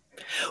proud of.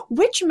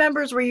 Which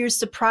members were you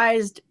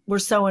surprised were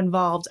so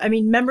involved? I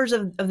mean, members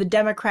of the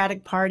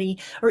Democratic Party,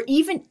 or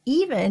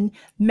even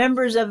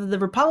members of the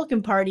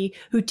Republican Party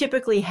who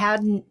typically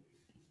hadn't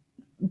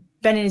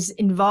been as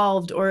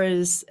involved or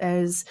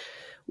as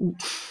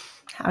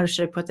how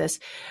should I put this,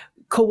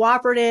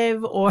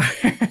 cooperative, or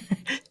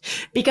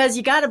because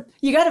you got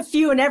a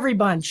few in every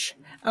bunch.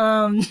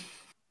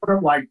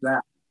 Like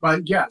that.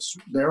 But yes,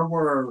 there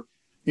were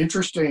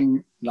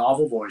interesting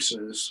novel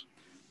voices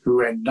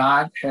who had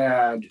not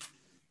had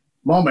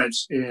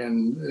moments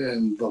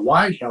in the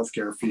wide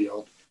healthcare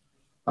field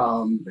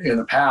in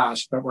the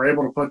past, but were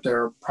able to put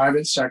their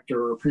private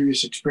sector or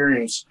previous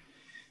experience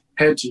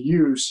head to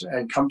use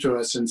and come to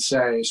us and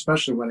say,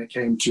 especially when it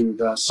came to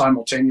the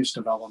simultaneous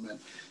development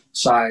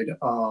side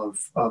of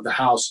the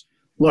House,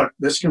 look,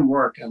 this can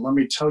work. And let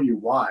me tell you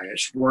why.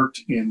 It's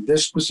worked in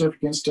this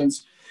specific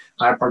instance.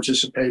 I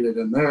participated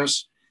in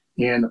this.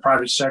 In the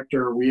private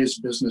sector, we as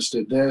a business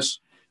did this.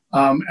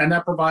 And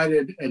that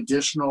provided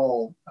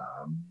additional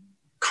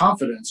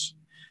confidence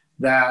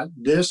that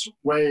this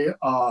way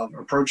of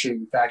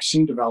approaching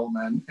vaccine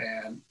development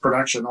and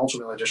production,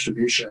 ultimately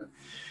distribution,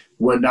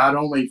 would not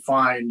only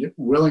find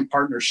willing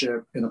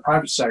partnership in the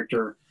private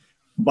sector,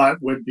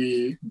 but would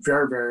be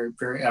very, very,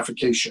 very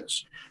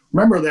efficacious.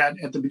 Remember that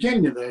at the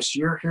beginning of this,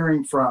 you're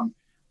hearing from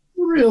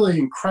really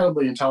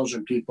incredibly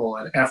intelligent people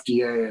at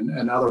FDA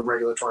and other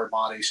regulatory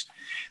bodies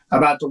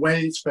about the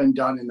way it's been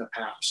done in the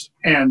past.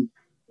 And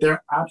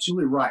they're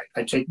absolutely right.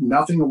 I take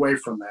nothing away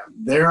from them.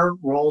 Their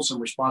roles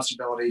and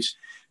responsibilities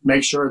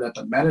make sure that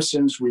the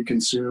medicines we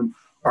consume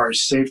are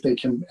as safe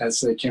as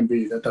they can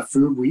be, that the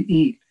food we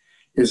eat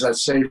is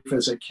as safe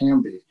as it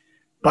can be.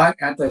 But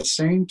at the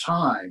same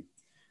time,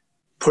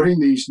 putting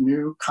these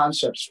new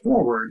concepts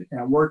forward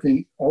and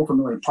working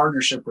ultimately in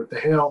partnership with the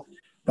Hill,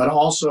 but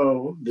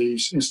also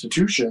these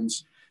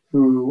institutions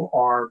who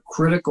are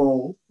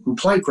critical, who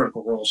play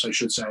critical roles, I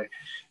should say,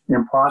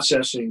 in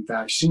processing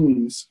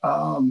vaccines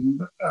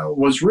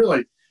was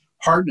really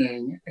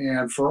heartening.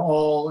 And for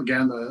all,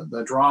 again,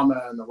 the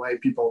drama and the way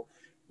people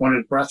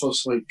wanted to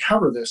breathlessly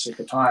cover this at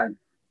the time,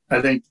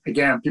 I think,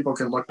 again, people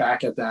can look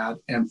back at that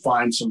and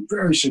find some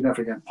very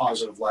significant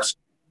positive lessons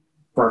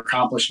for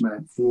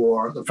accomplishment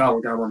for the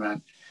federal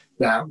government,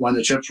 that when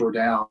the chips were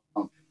down,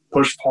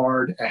 push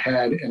hard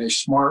ahead in a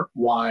smart,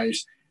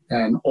 wise,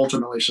 and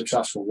ultimately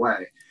successful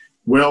way.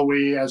 Will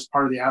we, as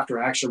part of the after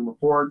action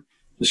report,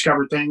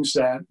 discover things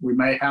that we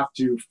may have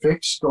to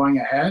fix going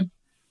ahead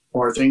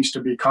or things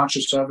to be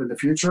conscious of in the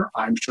future?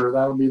 I'm sure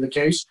that'll be the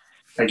case.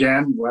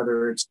 Again,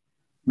 whether it's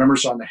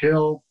members on the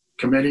Hill,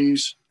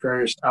 committees,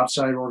 various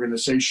outside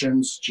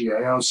organizations,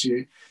 GAO,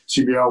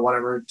 CBO,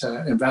 whatever,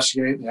 to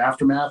investigate the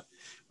aftermath.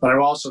 But I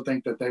also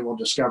think that they will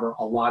discover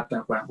a lot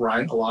that went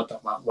right, a lot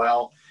that went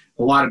well,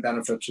 a lot of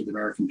benefits to the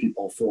American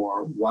people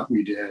for what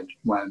we did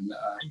when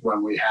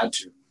we had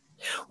to.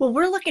 Well,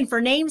 we're looking for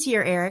names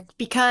here, Eric,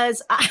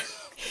 because I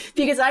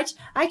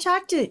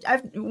talked to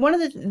one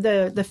of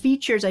the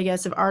features, I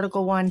guess, of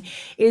Article 1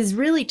 is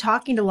really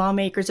talking to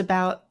lawmakers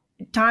about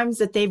times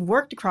that they've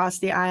worked across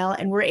the aisle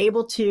and were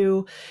able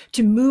to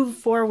move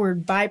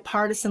forward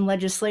bipartisan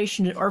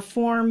legislation or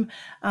form,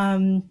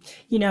 not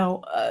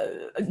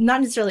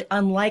necessarily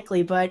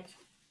unlikely, but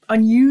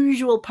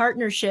unusual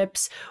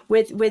partnerships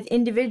with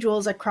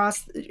individuals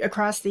across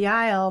the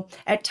aisle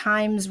at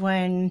times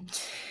when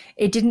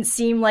it didn't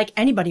seem like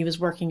anybody was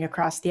working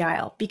across the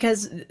aisle.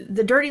 Because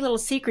the dirty little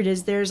secret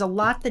is there's a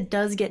lot that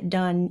does get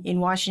done in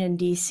Washington,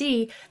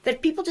 D.C.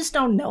 that people just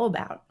don't know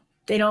about.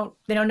 They don't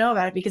know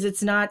about it because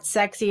it's not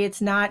sexy.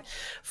 It's not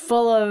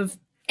full of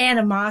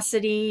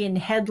animosity and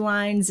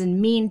headlines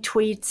and mean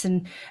tweets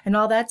and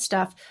all that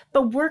stuff.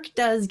 But work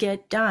does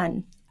get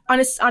done. On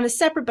a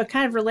separate but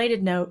kind of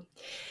related note,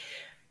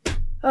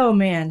 oh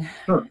man,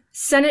 sure.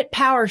 Senate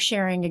power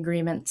sharing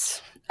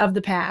agreements of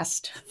the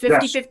past,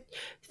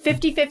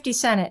 50-50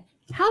 Senate.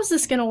 How's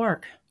this going to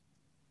work?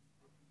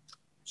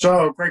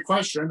 So, great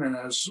question. And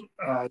as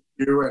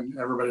you and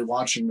everybody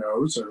watching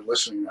knows or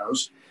listening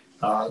knows,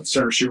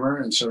 Senator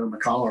Schumer and Senator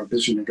McConnell are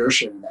busy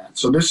negotiating that.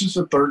 So this is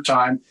the third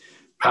time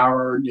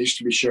power needs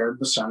to be shared in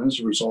the Senate as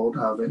a result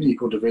of an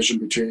equal division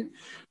between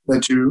the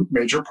two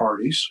major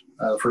parties.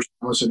 The first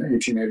time was in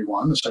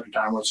 1881. The second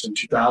time was in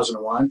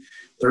 2001.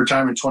 Third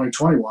time in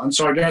 2021.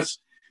 So I guess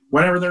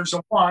whenever there's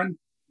a one,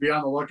 be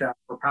on the lookout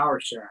for power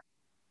sharing.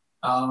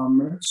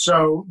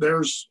 So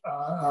there's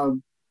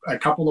a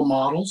couple of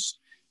models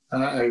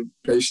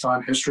based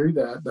on history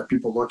that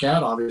people look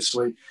at.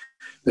 Obviously,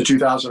 the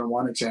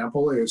 2001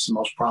 example is the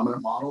most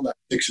prominent model that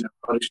sticks in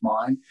everybody's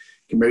mind.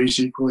 Committees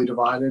equally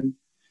divided,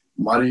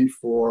 money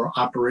for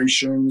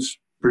operations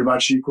pretty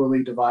much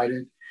equally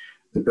divided,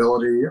 the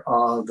ability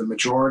of the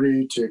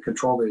majority to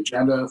control the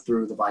agenda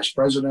through the vice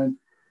president,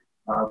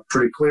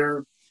 pretty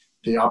clear.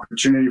 The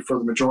opportunity for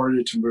the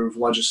majority to move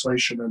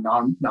legislation and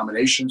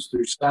nominations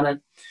through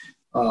Senate,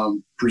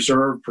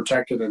 preserved,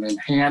 protected, and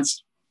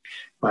enhanced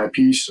by a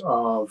piece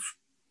of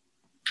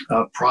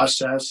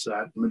process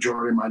that the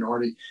majority and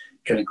minority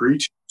can agree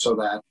to, so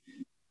that,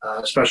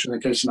 especially in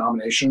the case of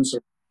nominations,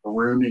 they're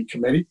marooned in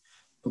committee.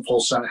 The full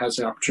Senate has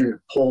the opportunity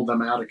to pull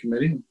them out of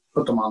committee and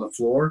put them on the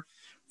floor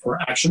for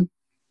action.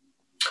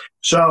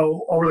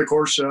 So over the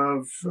course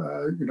of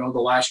the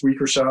last week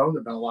or so, there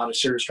have been a lot of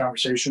serious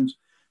conversations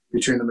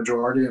between the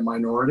majority and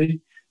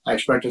minority. I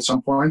expect at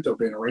some point there'll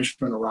be an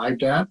arrangement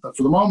arrived at. But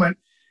for the moment,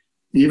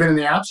 even in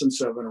the absence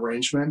of an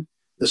arrangement,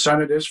 the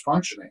Senate is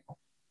functioning.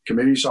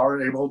 Committees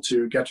are able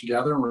to get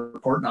together and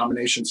report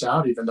nominations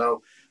out, even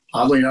though,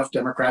 oddly enough,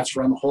 Democrats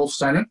run the whole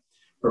Senate.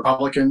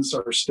 Republicans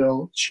are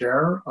still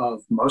chair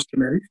of most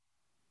committees.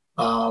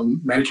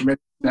 Many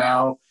committees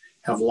now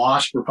have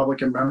lost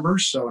Republican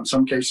members. So in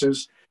some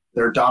cases,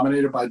 they're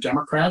dominated by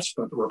Democrats,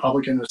 but the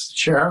Republican is the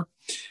chair.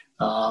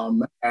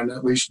 And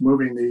at least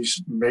moving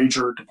these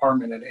major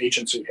department and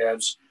agency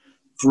heads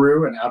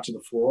through and out to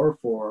the floor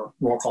for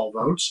roll call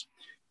votes.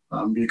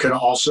 You can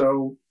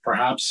also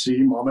perhaps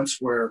see moments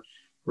where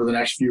for the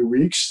next few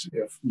weeks,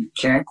 if you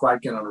can't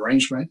quite get an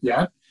arrangement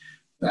yet,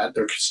 that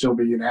there could still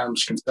be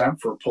unanimous consent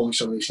for pulling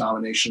some of these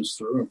nominations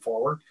through and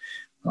forward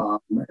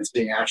and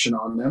seeing action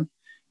on them.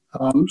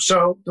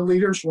 So the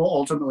leaders will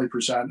ultimately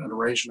present an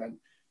arrangement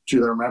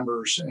to their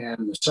members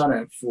and the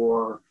Senate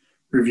for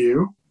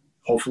review,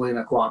 hopefully in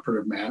a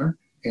cooperative manner.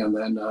 And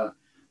then the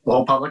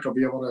whole public will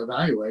be able to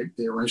evaluate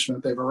the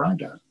arrangement they've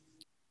arrived at.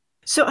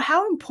 So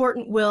how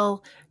important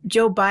will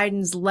Joe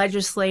Biden's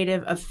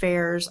legislative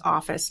affairs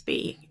office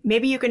be?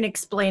 Maybe you can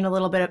explain a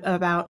little bit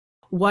about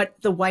what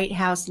the White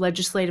House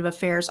Legislative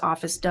Affairs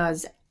Office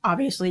does.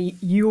 Obviously,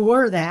 you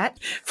were that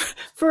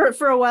for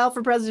a while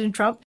for President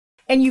Trump,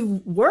 and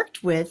you've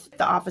worked with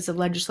the Office of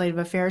Legislative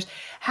Affairs.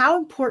 How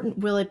important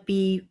will it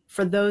be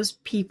for those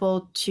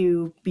people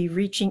to be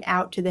reaching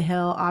out to the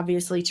Hill,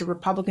 obviously to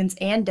Republicans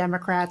and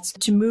Democrats,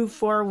 to move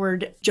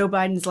forward Joe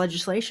Biden's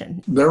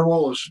legislation? Their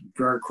role is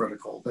very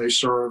critical. They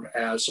serve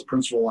as the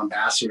principal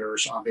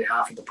ambassadors on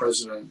behalf of the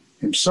president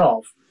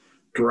himself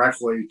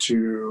directly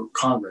to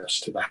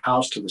Congress, to the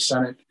House, to the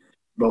Senate,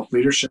 both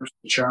leadership,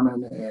 the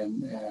chairman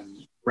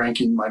and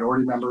ranking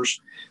minority members,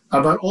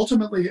 but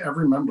ultimately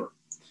every member.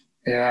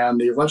 And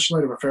the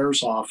Legislative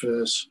Affairs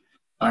Office,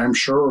 I'm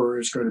sure,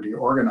 is going to be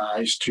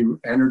organized to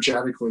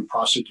energetically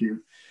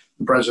prosecute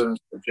the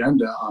president's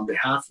agenda on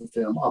behalf of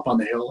him up on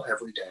the Hill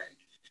every day.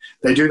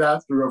 They do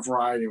that through a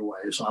variety of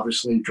ways.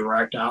 Obviously,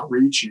 direct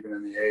outreach, even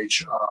in the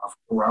age of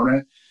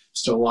Corona,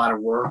 still a lot of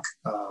work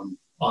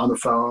on the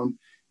phone,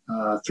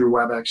 through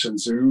WebEx and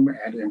Zoom,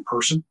 and in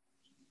person.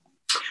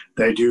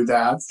 They do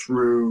that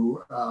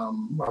through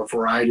a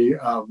variety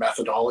of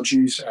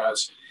methodologies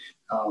as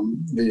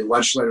the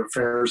legislative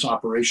affairs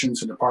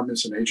operations and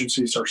departments and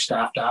agencies are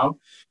staffed out.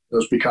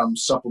 Those become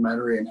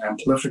supplementary and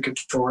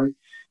amplificatory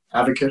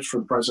advocates for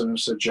the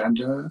president's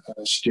agenda,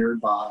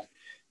 steered by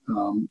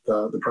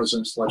the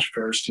president's legislative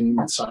affairs team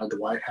inside the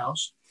White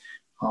House.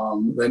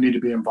 They need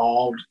to be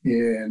involved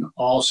in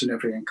all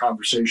significant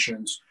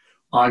conversations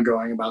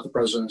ongoing about the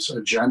president's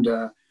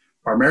agenda,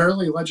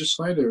 primarily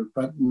legislative,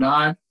 but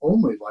not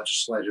only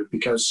legislative,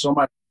 because so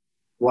much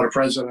what a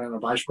president and a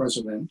vice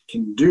president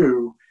can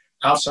do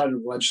outside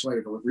of the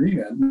legislative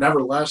arena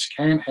nevertheless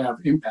can have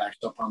impacts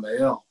upon the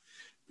Hill.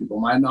 People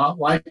might not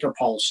like a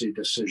policy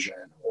decision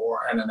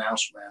or an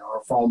announcement or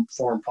a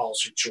foreign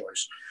policy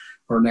choice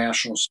or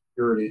national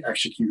security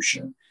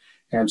execution.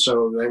 And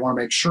so they want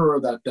to make sure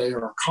that they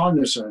are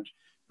cognizant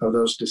of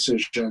those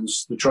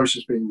decisions, the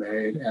choices being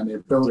made, and the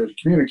ability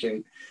to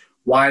communicate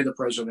why the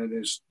president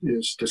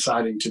is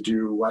deciding to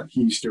do what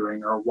he's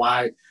doing, or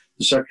why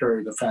the Secretary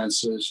of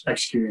Defense is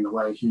executing the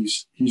way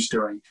he's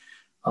doing,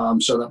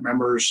 so that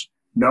members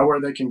know where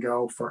they can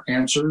go for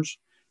answers,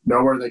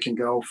 know where they can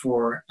go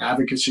for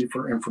advocacy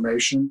for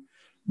information,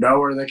 know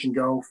where they can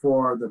go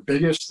for the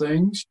biggest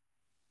things,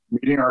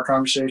 meeting our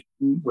conversation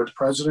with the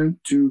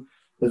president, to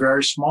the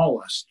very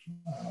smallest.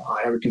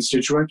 I have a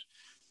constituent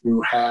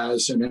who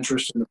has an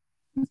interest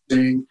in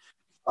seeing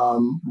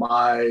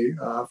my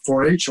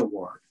 4-H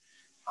award.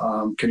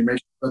 Can you make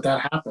sure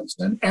that happens?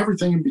 And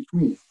everything in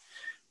between.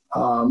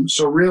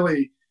 So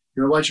really,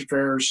 your legislative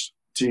affairs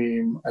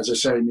team, as I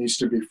say, needs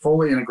to be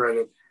fully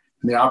integrated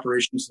in the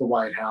operations of the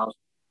White House,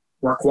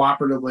 work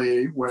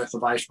cooperatively with the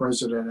vice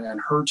president and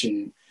her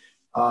team,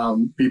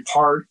 be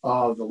part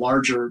of the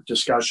larger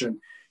discussion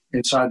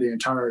inside the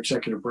entire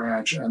executive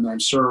branch, and then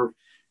serve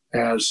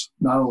as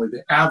not only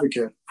the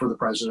advocate for the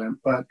president,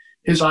 but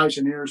his eyes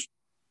and ears,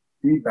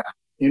 feedback,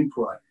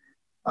 input,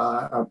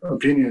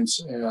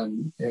 opinions,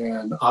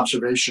 and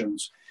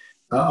observations,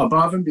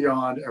 above and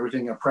beyond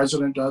everything a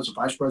president does, a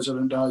vice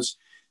president does,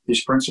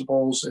 these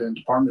principals and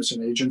departments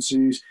and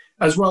agencies,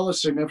 as well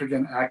as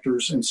significant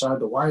actors inside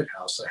the White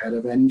House, the head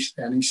of NEC,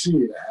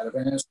 the head of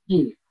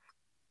NSC,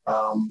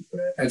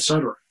 et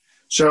cetera.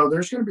 So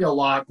there's going to be a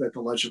lot that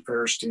the legislative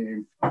affairs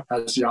team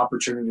has the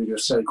opportunity to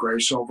say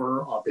grace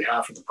over on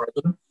behalf of the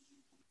president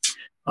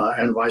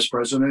and the vice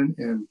president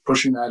in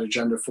pushing that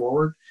agenda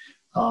forward.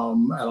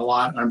 And a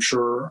lot, I'm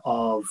sure,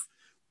 of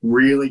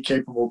really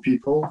capable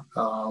people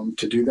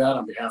to do that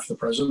on behalf of the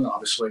president.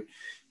 Obviously,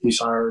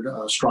 he's hired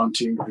a strong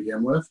team to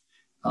begin with.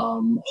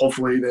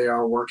 Hopefully, they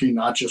are working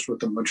not just with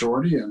the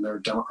majority and their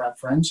Democrat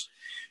friends,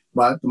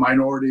 but the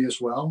minority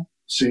as well,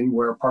 seeing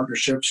where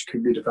partnerships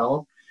could be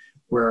developed,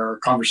 where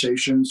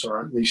conversations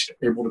are at least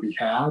able to be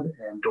had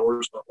and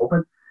doors are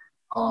open.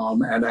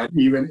 And that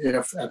even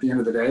if at the end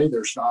of the day,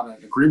 there's not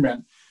an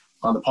agreement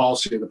on the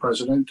policy of the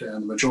president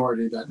and the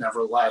majority, that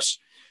nevertheless,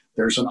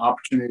 there's an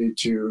opportunity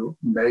to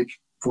make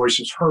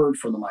voices heard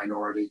from the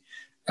minority,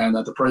 and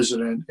that the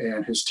president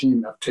and his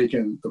team have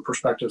taken the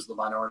perspectives of the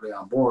minority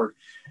on board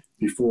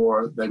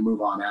before they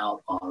move on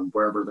out on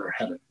wherever they're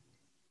headed.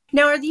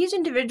 Now, are these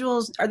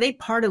individuals, are they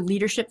part of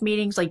leadership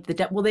meetings? Like,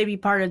 will they be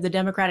part of the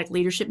Democratic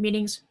leadership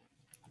meetings?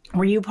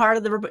 Were you part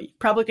of the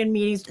Republican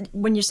meetings?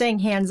 When you're saying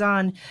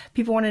hands-on,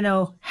 people want to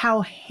know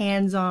how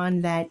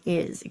hands-on that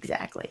is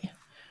exactly.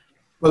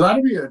 Well,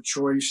 that'll be a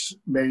choice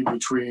made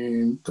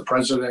between the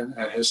president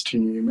and his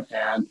team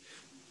and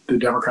the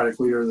Democratic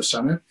leader of the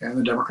Senate and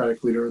the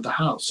Democratic leader of the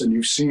House. And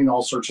you've seen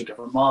all sorts of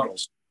different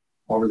models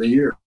over the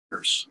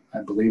years.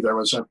 I believe there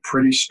was a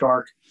pretty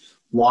stark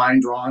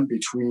line drawn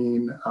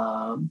between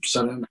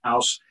Senate and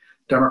House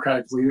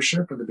Democratic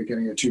leadership at the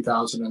beginning of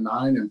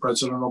 2009 and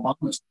President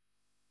Obama's,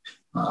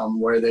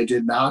 where they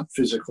did not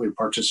physically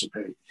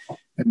participate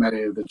in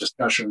many of the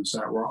discussions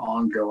that were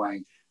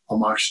ongoing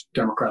amongst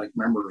Democratic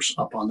members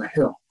up on the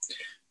Hill.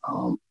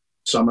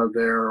 Some of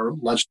their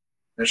legislative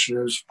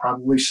initiatives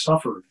probably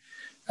suffered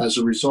as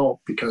a result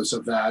because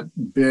of that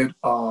bit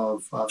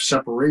of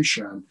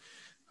separation,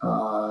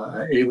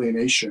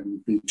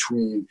 alienation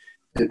between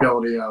the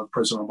ability of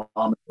President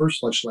Obama's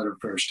first legislative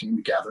affairs team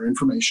to gather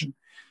information,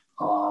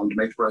 to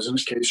make the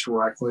president's case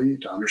directly,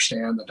 to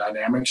understand the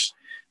dynamics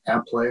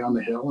at play on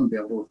the Hill, and be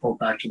able to report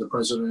back to the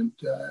president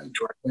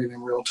directly and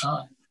in real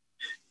time.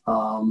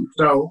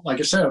 So, like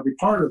I said, it'll be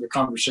part of the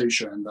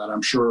conversation that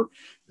I'm sure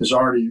has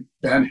already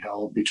been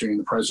held between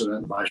the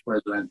president, the vice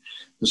president,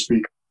 the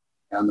speaker,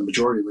 and the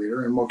majority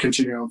leader, and will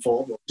continue to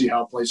unfold. We'll see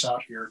how it plays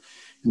out here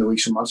in the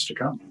weeks and months to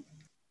come.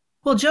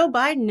 Well, Joe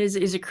Biden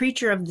is a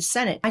creature of the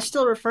Senate. I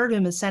still refer to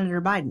him as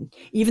Senator Biden.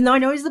 Even though I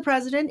know he's the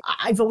president,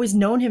 I've always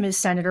known him as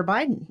Senator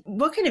Biden.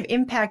 What kind of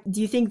impact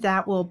do you think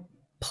that will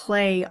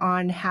play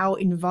on how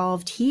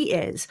involved he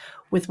is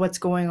with what's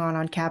going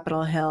on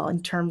Capitol Hill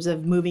in terms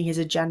of moving his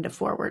agenda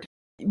forward?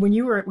 When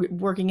you were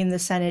working in the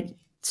Senate,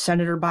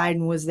 Senator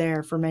Biden was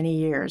there for many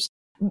years.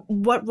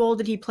 What role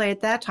did he play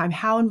at that time?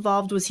 How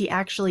involved was he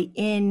actually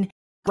in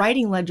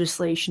writing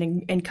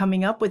legislation and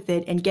coming up with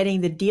it and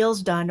getting the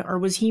deals done? Or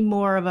was he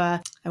more of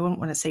a, I wouldn't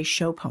want to say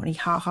show pony,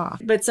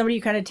 but somebody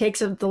who kind of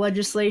takes up the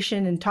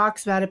legislation and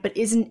talks about it, but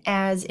isn't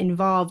as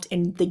involved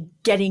in the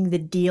getting the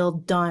deal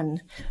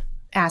done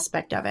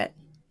aspect of it?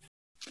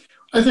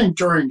 I think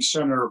during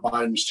Senator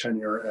Biden's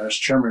tenure as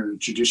chairman of the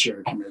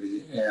Judiciary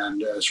Committee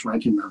and as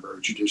ranking member of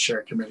the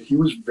Judiciary Committee, he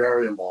was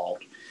very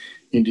involved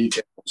in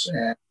details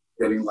and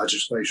getting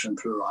legislation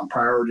through on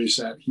priorities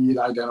that he had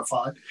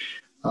identified,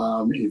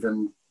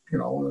 even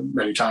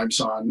many times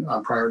on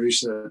priorities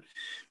that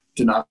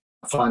did not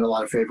find a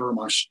lot of favor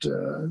amongst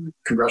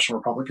congressional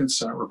Republicans,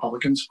 Senate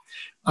Republicans.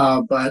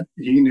 But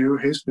he knew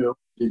his bill,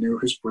 he knew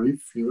his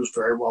brief, he was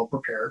very well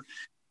prepared,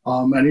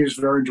 and he was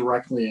very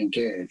directly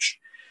engaged.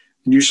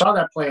 And you saw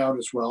that play out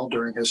as well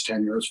during his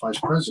tenure as vice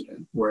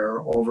president,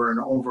 where over and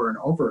over and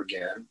over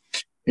again,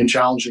 in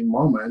challenging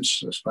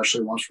moments,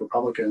 especially once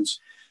Republicans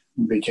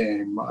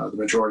became the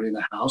majority in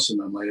the House and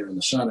then later in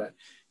the Senate,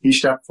 he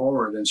stepped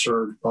forward and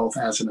served both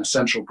as an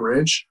essential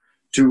bridge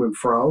to and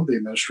fro the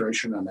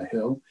administration and the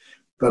Hill,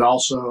 but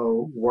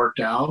also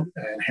worked out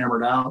and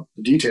hammered out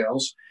the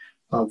details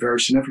of very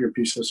significant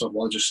pieces of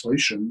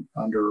legislation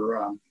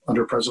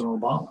under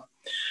President Obama.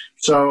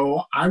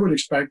 So I would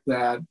expect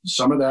that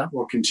some of that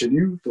will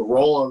continue. The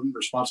role and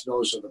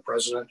responsibilities of the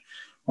president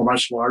are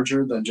much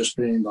larger than just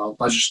being the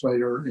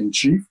legislator in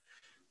chief,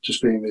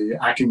 just being the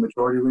acting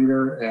majority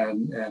leader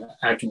and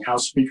acting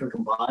House Speaker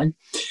combined.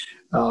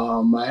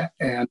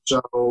 And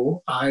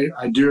so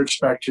I do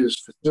expect his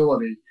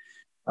facility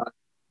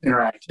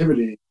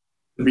interactivity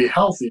to be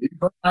healthy,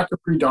 but not to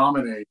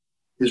predominate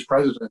his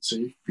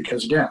presidency,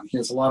 because again, he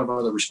has a lot of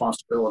other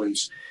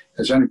responsibilities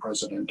as any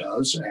president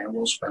does, and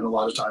we'll spend a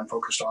lot of time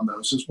focused on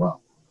those as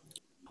well.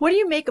 What do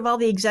you make of all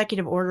the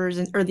executive orders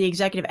or the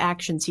executive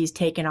actions he's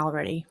taken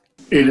already?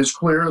 It is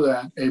clear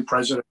that a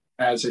president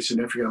has a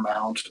significant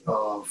amount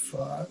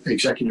of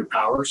executive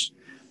powers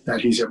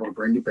that he's able to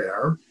bring to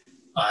bear.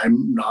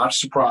 I'm not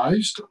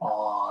surprised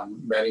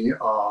on many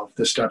of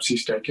the steps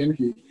he's taken.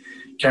 He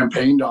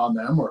campaigned on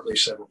them, or at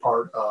least they were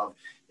part of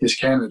his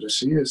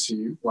candidacy as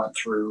he went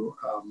through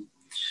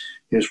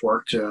his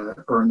work to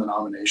earn the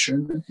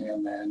nomination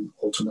and then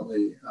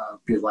ultimately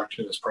be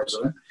elected as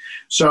president.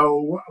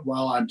 So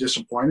while I'm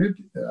disappointed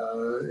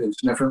in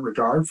significant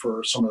regard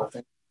for some of the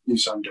things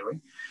he's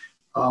undoing,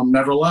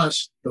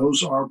 nevertheless,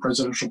 those are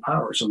presidential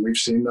powers, and we've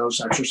seen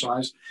those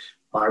exercised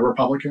by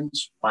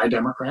Republicans, by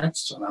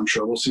Democrats, and I'm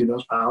sure we'll see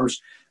those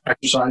powers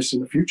exercised in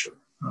the future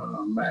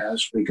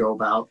as we go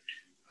about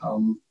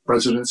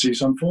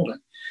presidencies unfolding.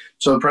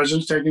 So the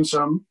president's taking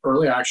some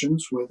early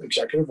actions with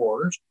executive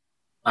orders.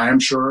 I am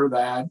sure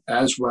that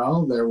as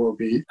well there will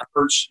be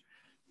efforts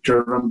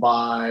driven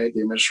by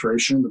the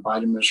administration, the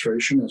Biden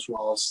administration, as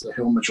well as the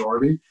Hill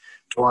majority,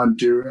 to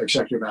undo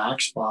executive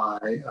acts by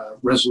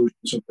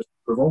resolutions of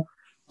disapproval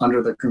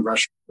under the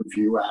Congressional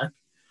Review Act.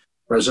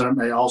 The president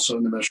may also,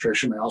 and the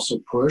administration may also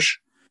push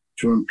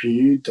to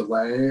impede,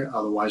 delay,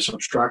 otherwise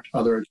obstruct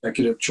other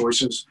executive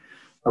choices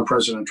of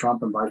President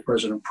Trump and Vice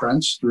President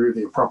Pence through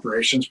the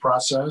appropriations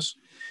process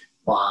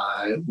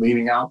by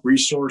leaning out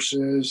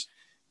resources,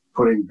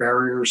 putting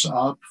barriers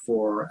up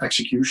for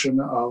execution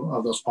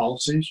of those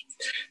policies,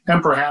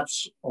 and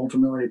perhaps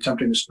ultimately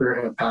attempting to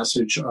spearhead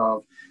passage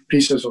of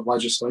pieces of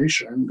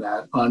legislation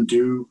that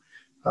undo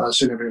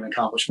significant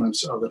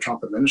accomplishments of the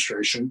Trump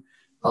administration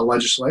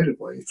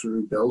legislatively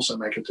through bills that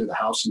make it through the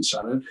House and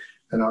Senate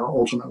and are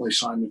ultimately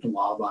signed into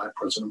law by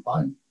President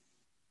Biden.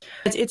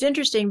 It's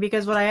interesting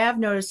because what I have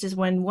noticed is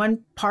when one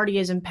party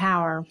is in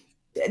power,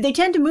 they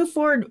tend to move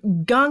forward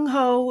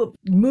gung-ho,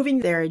 moving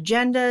their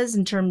agendas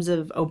in terms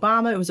of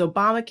Obama. It was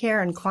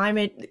Obamacare and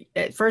climate.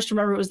 At first,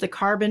 remember, it was the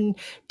carbon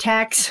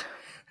tax.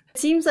 It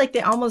seems like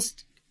they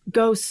almost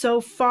go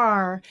so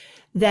far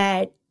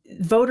that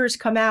voters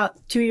come out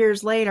 2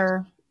 years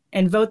later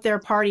and vote their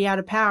party out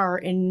of power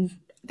in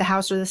the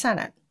House or the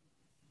Senate.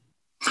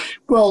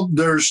 Well,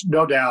 there's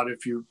no doubt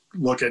if you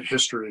look at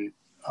history,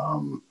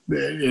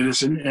 it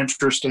is an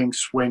interesting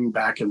swing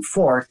back and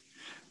forth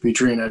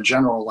between a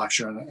general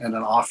election and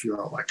an off-year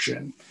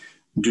election.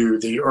 Do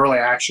the early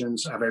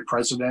actions of a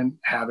president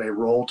have a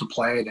role to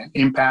play and an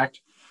impact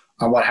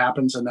on what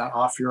happens in that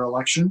off-year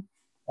election?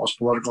 Most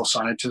political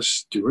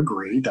scientists do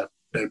agree that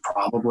they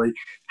probably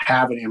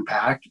have an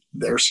impact.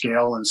 Their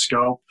scale and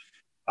scope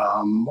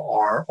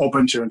are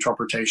open to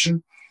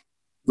interpretation.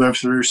 Lived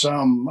through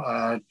some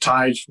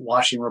tides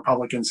washing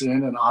Republicans in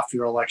an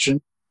off-year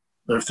election.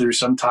 Lived through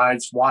some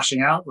tides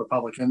washing out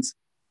Republicans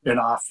in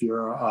off-year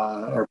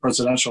or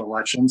presidential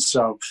elections.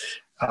 So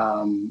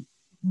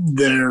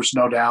there's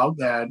no doubt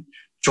that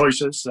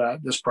choices that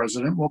this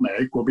president will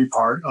make will be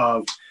part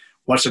of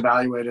what's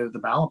evaluated at the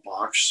ballot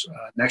box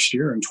next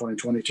year in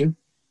 2022.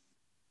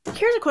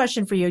 Here's a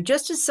question for you.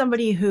 Just as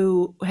somebody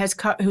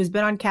who's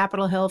been on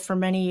Capitol Hill for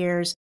many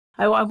years,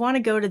 I want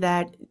to go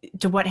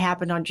to what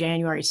happened on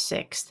January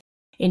 6th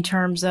in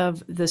terms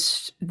of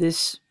this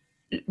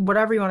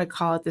whatever you want to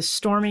call it, the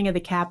storming of the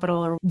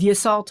Capitol or the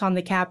assault on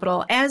the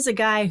Capitol. As a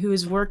guy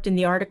who's worked in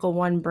the Article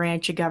I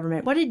branch of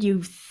government, what did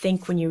you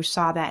think when you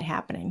saw that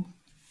happening?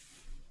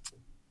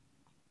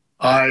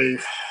 I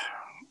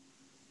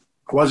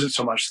wasn't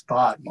so much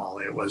thought,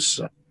 Molly. It was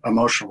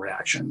emotional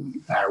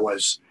reaction. I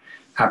was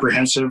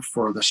apprehensive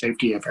for the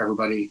safety of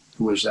everybody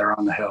who was there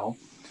on the Hill.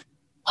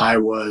 I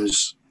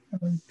was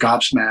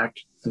gobsmacked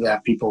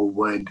that people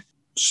would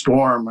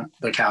storm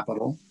the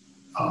Capitol.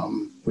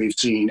 We've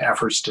seen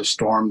efforts to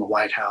storm the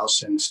White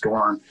House and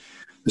storm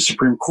the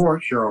Supreme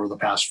Court here over the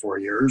past 4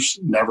 years.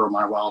 Never in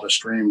my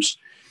wildest dreams.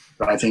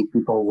 But I think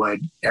people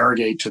would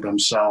arrogate to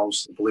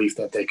themselves the belief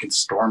that they could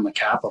storm the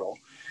Capitol.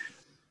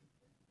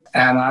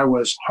 And I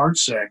was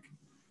heartsick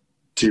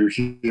to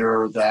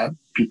hear that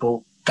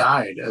people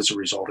died as a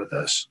result of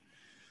this.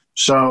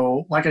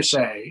 So, like I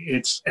say,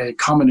 it's a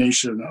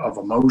combination of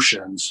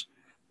emotions,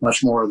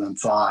 much more than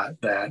thought,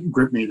 that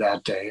gripped me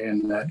that day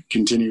and that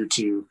continue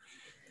to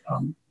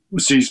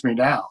seize me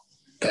now.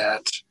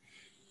 That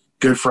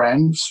good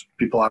friends,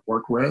 people I've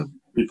worked with,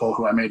 people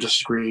who I may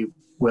disagree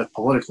with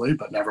politically,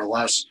 but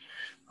nevertheless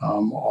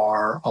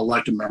are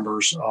elected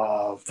members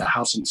of the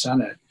House and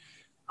Senate,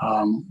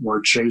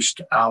 were chased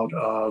out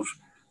of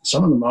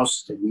some of the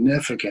most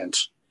significant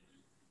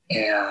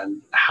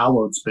and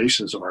hallowed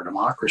spaces of our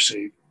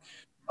democracy,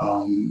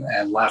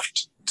 and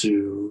left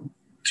to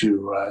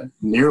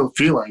near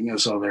feeling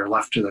as though they're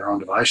left to their own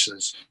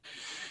devices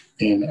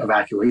in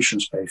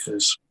evacuation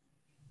spaces.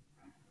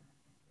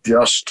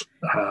 Just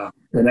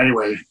in any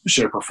way,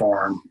 shape, or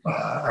form,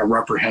 a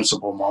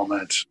reprehensible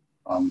moment,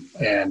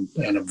 and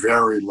a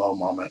very low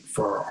moment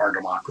for our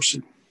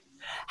democracy.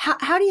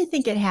 How do you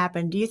think it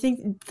happened? Do you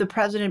think the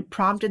president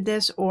prompted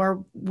this,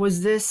 or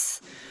was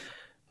this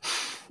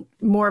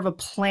more of a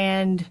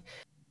planned?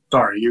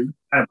 Sorry, you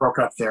kind of broke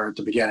up there at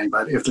the beginning,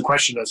 but if the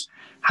question is,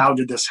 how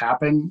did this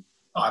happen?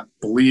 I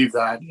believe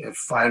that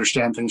if I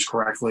understand things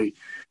correctly,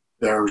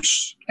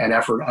 there's an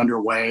effort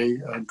underway,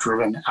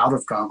 driven out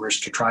of Congress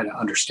to try to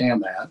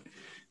understand that.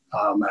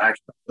 And I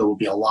expect there will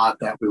be a lot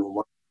that we will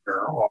look at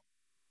over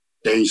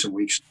days and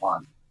weeks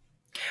on.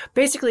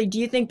 Basically, do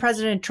you think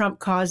President Trump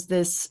caused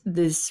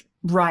this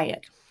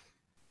riot?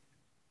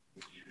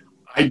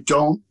 I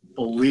don't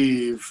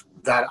believe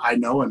that I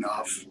know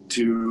enough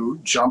to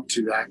jump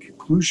to that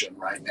conclusion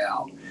right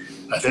now.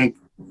 I think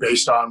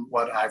based on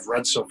what I've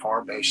read so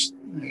far,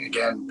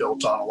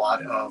 built on a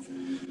lot of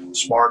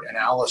smart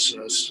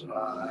analysis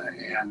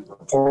and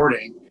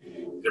reporting,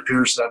 it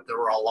appears that there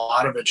were a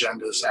lot of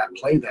agendas at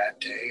play that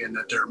day, and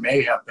that there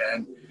may have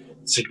been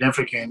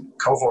significant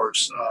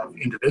cohorts of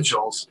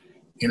individuals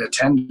in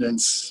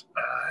attendance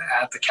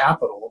at the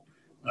Capitol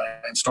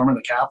and storming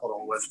the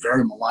Capitol with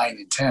very malign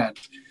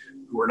intent,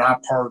 who were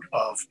not part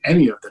of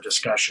any of the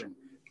discussion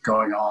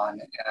going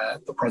on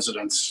at the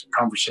president's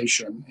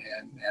conversation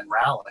and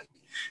rally.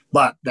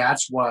 But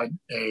that's what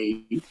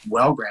a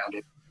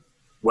well-grounded,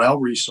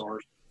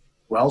 well-resourced,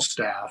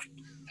 well-staffed,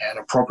 and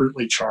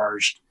appropriately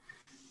charged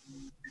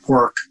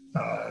work,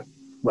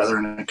 whether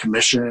in a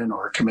commission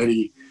or a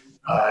committee,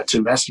 to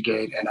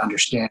investigate and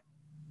understand,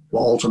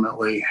 will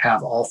ultimately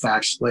have all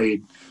facts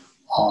laid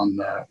on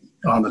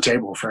the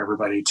table for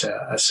everybody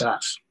to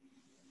assess.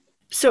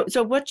 So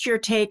what's your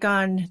take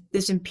on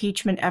this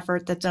impeachment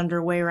effort that's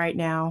underway right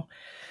now,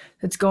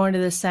 that's going to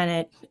the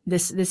Senate,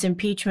 this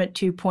impeachment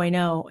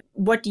 2.0?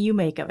 What do you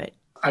make of it?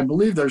 I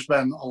believe there's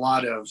been a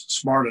lot of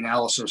smart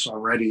analysis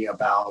already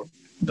about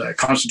the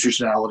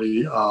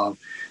constitutionality of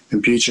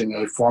impeaching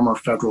a former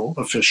federal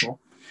official.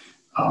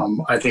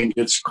 I think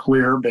it's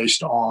clear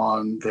based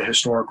on the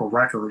historical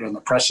record and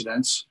the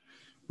precedents,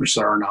 which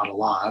there are not a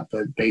lot,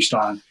 but based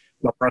on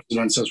the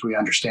precedents as we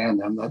understand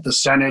them, that the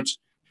Senate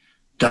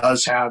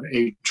does have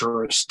a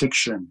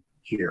jurisdiction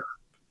here.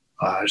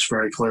 It's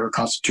very clear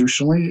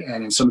constitutionally,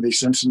 and in some of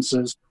these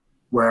instances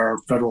where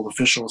federal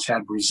officials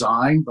had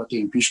resigned, but the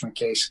impeachment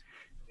case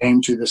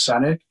came to the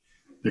Senate,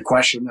 the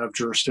question of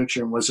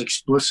jurisdiction was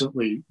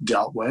explicitly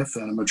dealt with,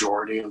 and a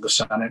majority of the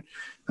Senate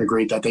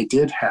agreed that they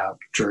did have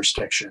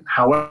jurisdiction.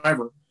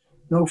 However,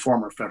 no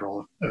former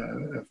federal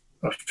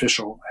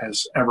official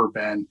has ever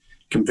been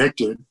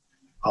convicted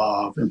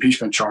of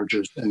impeachment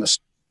charges in the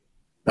Senate.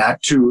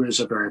 That, too, is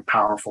a very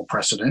powerful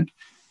precedent.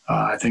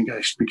 I think I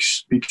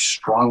speak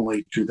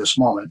strongly to this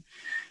moment.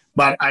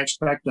 But I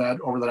expect that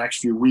over the next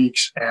few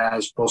weeks,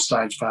 as both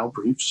sides file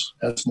briefs,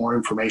 as more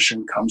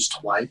information comes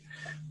to light,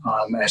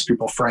 as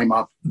people frame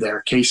up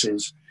their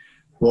cases,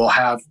 we'll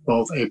have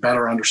both a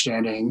better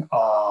understanding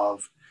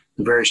of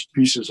the various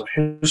pieces of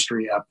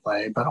history at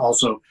play, but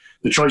also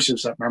the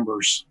choices that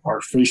members are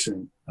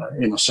facing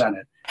in the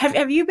Senate.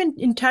 Have you been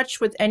in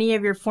touch with any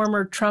of your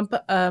former Trump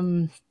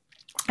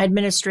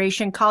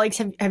administration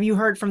colleagues? Have you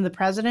heard from the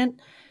president?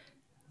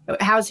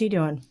 How's he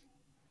doing?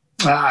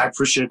 I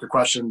appreciate the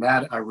question.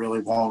 That I really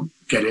won't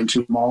get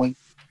into, Molly.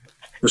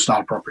 It's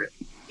not appropriate.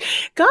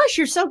 Gosh,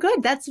 you're so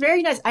good. That's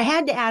very nice. I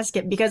had to ask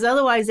it because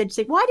otherwise they'd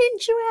say, why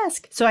didn't you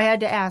ask? So I had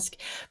to ask.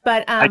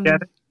 But I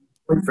get it.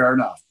 Fair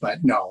enough.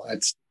 But no,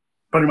 it's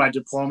putting my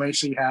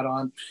diplomacy hat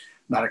on.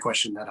 not a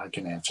question that I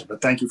can answer.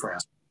 But thank you for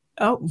asking.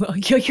 Oh, well,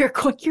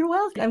 you're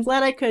welcome. I'm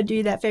glad I could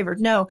do that favor.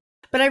 No,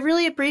 but I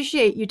really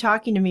appreciate you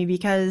talking to me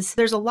because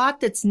there's a lot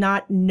that's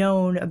not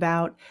known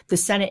about the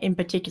Senate in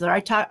particular.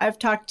 I've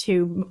talked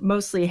to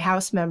mostly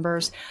House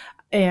members,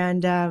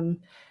 and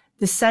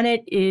the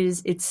Senate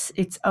is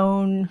its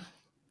own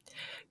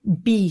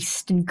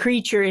beast and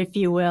creature, if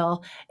you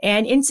will.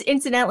 And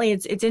incidentally,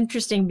 it's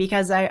interesting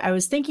because I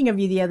was thinking of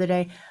you the other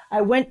day.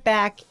 I went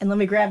back and let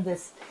me grab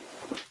this,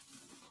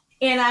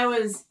 and I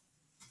was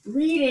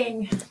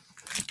reading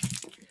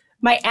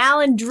my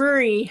Alan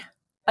Drury,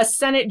 A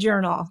Senate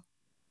Journal.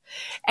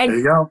 And there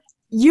you go.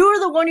 You were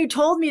the one who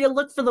told me to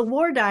look for the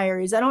War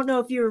Diaries. I don't know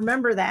if you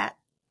remember that.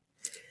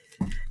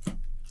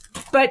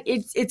 But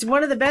it's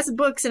one of the best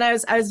books, and I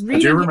was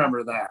reading. I do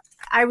remember that.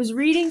 I was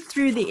reading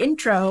through the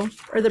intro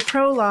or the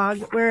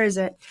prologue. Where is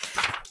it?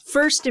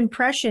 First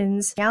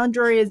Impressions. Alan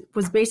Drury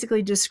was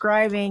basically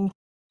describing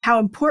how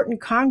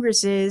important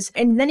Congress is,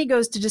 and then he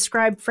goes to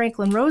describe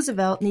Franklin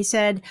Roosevelt, and he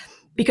said,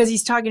 because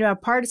he's talking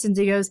about partisans,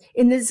 he goes,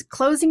 in his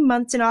closing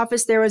months in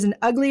office, there was an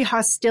ugly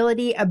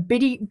hostility, a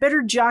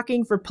bitter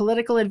jockeying for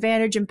political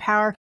advantage and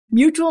power,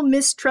 mutual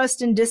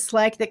mistrust and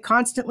dislike that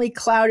constantly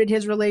clouded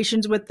his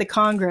relations with the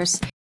Congress.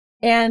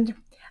 And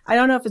I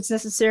don't know if it's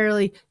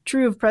necessarily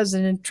true of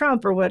President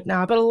Trump or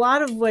whatnot, but a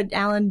lot of what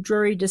Alan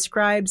Drury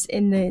describes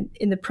in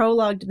the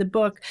prologue to the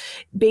book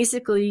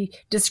basically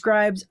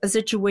describes a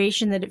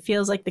situation that it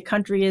feels like the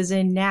country is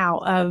in now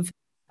of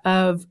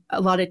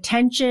a lot of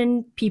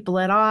tension, people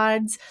at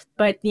odds,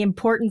 but the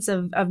importance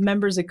of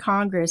members of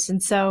Congress.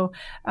 And so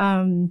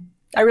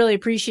I really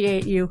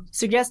appreciate you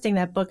suggesting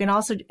that book and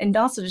also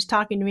just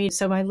talking to me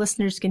so my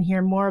listeners can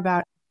hear more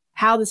about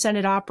how the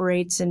Senate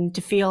operates and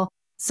to feel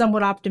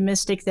somewhat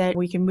optimistic that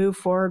we can move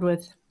forward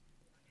with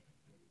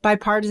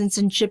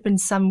bipartisanship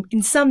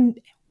in some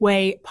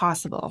way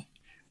possible.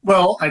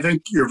 Well, I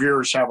think your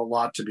viewers have a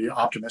lot to be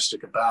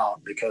optimistic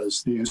about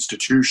because the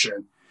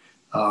institution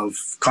of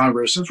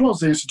Congress, as well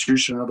as the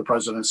institution of the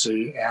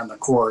presidency and the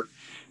court,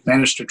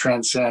 managed to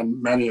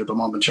transcend many of the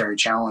momentary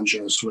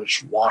challenges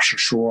which wash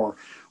ashore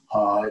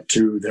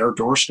to their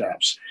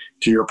doorsteps.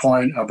 To your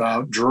point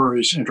about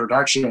Drury's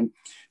introduction,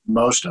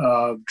 most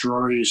of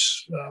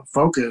Drury's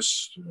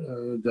focus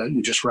that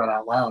you just read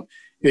out loud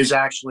is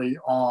actually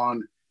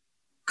on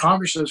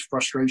Congress's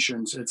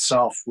frustrations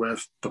itself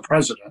with the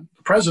president.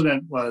 The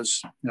president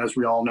was, as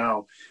we all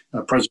know,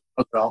 President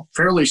Roosevelt,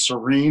 fairly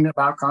serene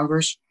about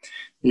Congress.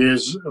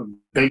 His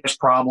biggest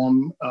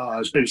problem,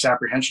 his biggest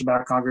apprehension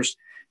about Congress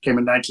came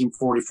in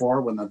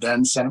 1944 when the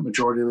then Senate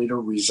Majority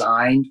Leader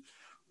resigned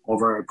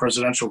over a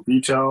presidential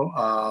veto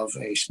of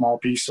a small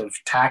piece of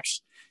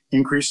tax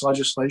increase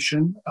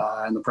legislation,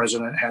 and the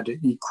president had to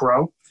eat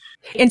crow.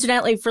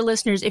 Incidentally, for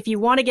listeners, if you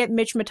want to get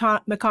Mitch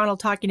McConnell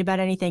talking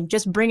about anything,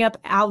 just bring up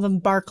Alvin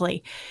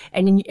Barkley,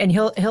 and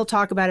he'll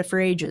talk about it for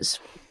ages.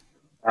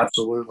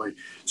 Absolutely.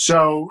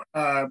 So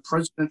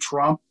President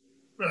Trump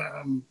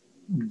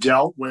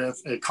dealt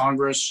with a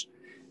Congress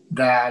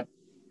that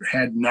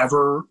had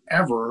never,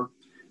 ever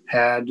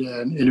had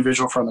an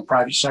individual from the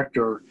private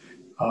sector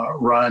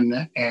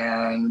run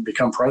and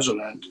become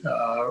president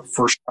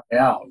first try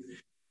out.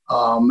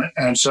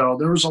 And so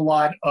there's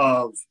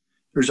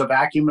a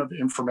vacuum of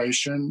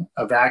information,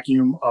 a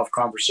vacuum of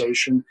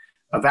conversation,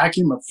 a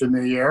vacuum of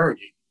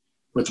familiarity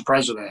with the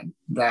president.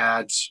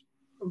 That's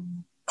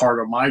part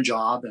of my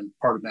job and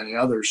part of many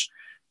others'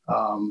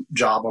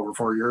 job over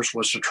 4 years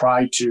was to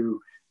try to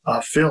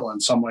fill in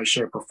some way,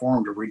 shape, or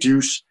form to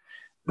reduce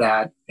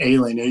that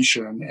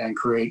alienation and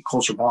create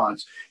closer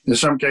bonds. In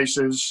some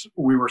cases,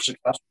 we were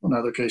successful. In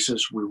other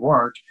cases, we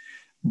weren't.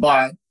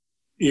 But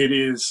it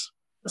is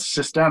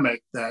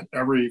systemic that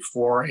every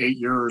 4 or 8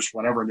 years,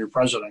 whenever a new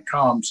president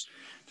comes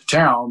to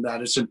town,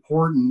 that it's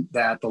important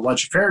that the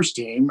Legis Affairs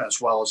team,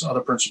 as well as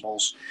other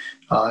principals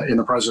in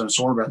the president's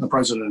orbit and the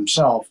president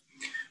himself,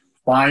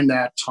 find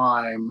that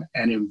time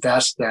and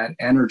invest that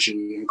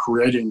energy in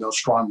creating those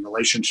strong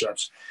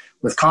relationships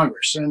with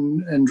Congress.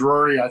 And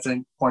Drury, I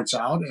think, points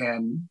out,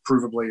 and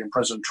provably in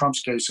President Trump's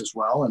case as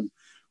well, and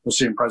we'll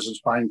see in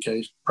President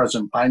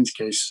Biden's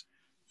case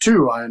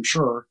too, I am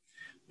sure,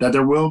 that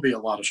there will be a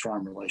lot of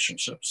strong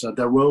relationships, that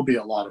there will be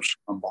a lot of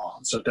strong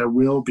bonds, that there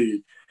will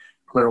be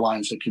clear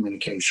lines of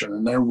communication,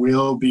 and there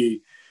will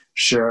be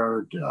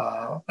shared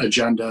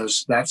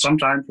agendas that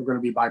sometimes are going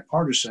to be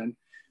bipartisan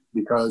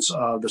because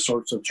of the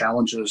sorts of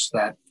challenges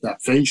that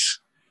face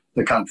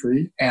the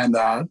country, and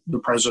that the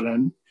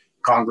president,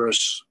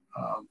 Congress,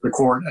 the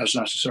court, as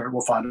necessary,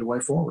 will find a way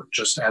forward,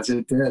 just as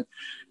it did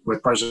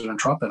with President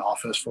Trump in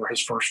office for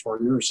his first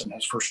 4 years in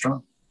his first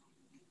term.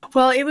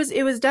 Well, it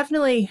was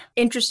definitely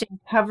interesting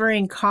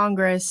covering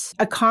Congress,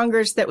 a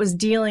Congress that was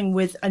dealing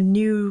with a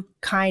new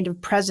kind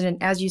of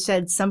president, as you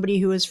said, somebody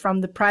who was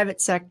from the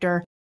private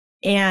sector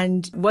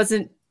and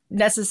wasn't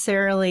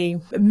necessarily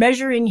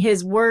measuring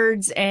his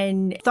words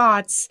and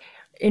thoughts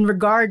in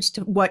regards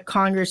to what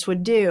Congress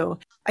would do.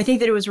 I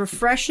think that it was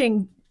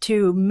refreshing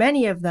to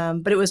many of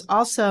them, but it was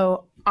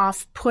also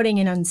off-putting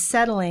and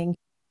unsettling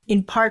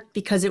in part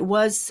because it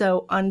was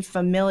so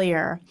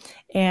unfamiliar.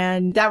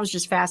 And that was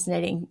just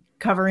fascinating,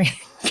 covering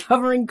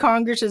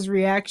Congress's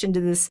reaction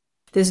to this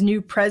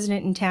new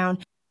president in town,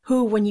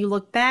 who, when you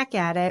look back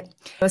at it,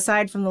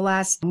 aside from the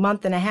last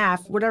month and a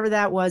half, whatever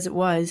that was, it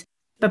was.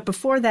 But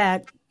before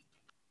that,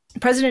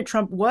 President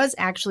Trump was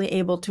actually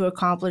able to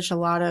accomplish a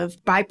lot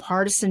of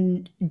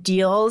bipartisan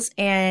deals.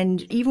 And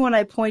even when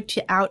I point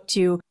out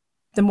to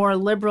the more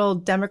liberal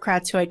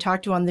Democrats who I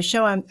talked to on the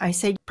show, I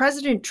say,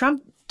 President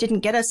Trump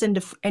didn't get us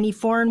into any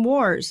foreign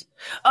wars.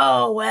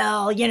 Oh,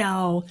 well,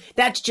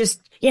 that's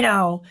just,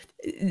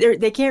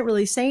 they can't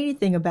really say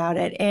anything about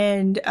it.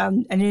 And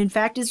in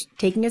fact is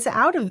taking us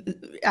out of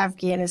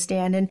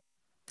Afghanistan. And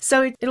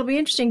so it'll be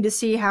interesting to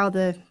see how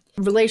the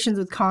relations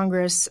with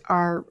Congress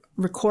are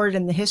recorded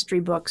in the history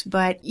books.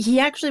 But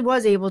he actually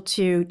was able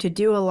to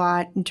do a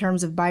lot in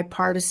terms of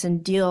bipartisan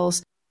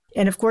deals.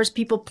 And of course,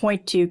 people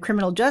point to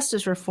criminal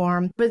justice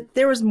reform, but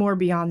there was more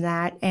beyond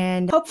that.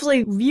 And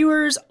hopefully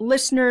viewers,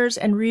 listeners,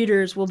 and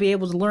readers will be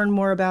able to learn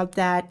more about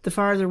that the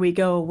farther we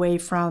go away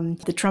from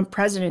the Trump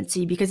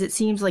presidency, because it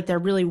seems like there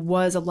really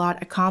was a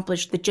lot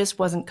accomplished that just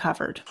wasn't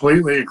covered.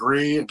 Completely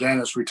agree. Again,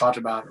 as we talked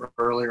about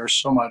earlier,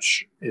 so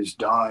much is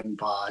done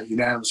by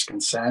unanimous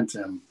consent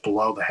and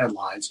below the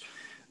headlines.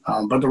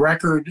 But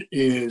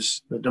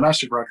the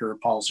domestic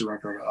record, policy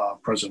record of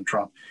President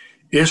Trump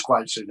is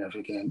quite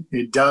significant.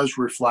 It does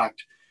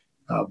reflect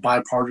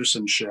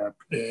bipartisanship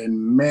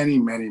in many,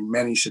 many,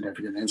 many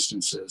significant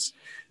instances.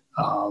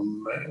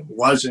 It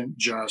wasn't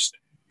just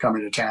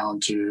coming to town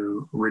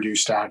to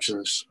reduce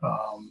taxes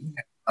and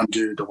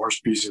undo the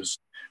worst pieces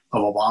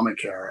of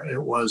Obamacare.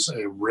 It was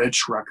a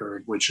rich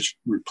record, which is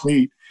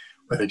replete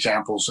with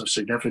examples of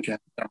significant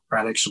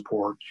Democratic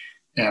support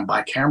and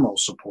bicameral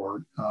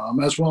support,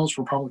 as well as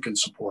Republican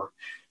support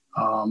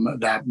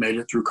that made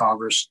it through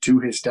Congress to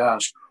his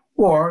desk,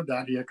 or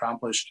that he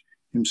accomplished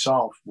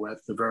himself with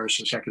the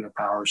various executive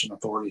powers and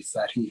authorities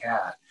that he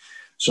had.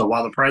 So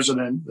while the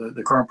president,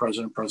 the current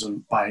president,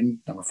 President Biden,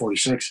 number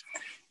 46,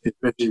 is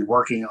busy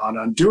working on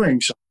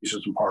undoing some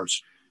pieces and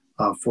parts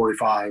of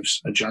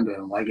 45's agenda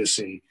and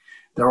legacy,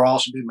 there will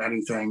also be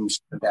many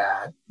things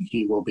that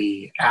he will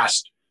be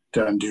asked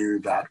to undo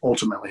that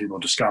ultimately he will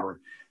discover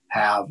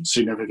have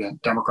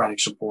significant Democratic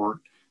support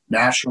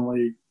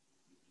nationally,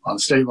 on the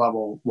state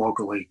level,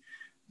 locally,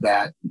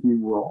 that he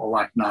will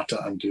elect not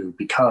to undo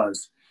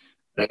because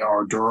they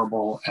are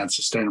durable and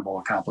sustainable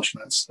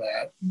accomplishments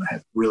that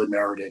have really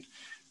merited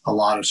a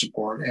lot of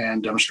support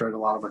and demonstrate a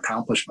lot of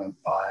accomplishment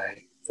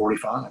by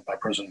 45, by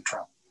President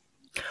Trump.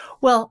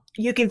 Well,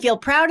 you can feel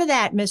proud of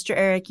that, Mr.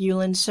 Eric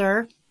Ueland,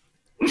 sir.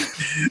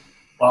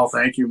 Well,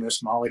 thank you,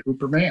 Miss Molly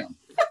Hooper, ma'am.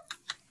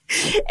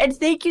 And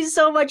thank you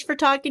so much for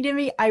talking to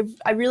me. I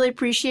really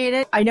appreciate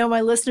it. I know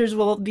my listeners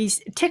will be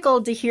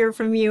tickled to hear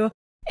from you.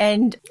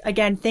 And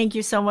again, thank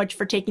you so much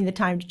for taking the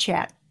time to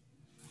chat.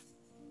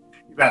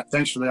 You bet.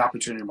 Thanks for the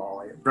opportunity,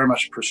 Molly. Very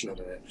much appreciated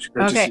it. It's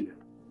great to see you.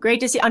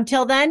 Great to see you.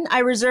 Until then, I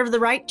reserve the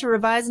right to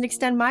revise and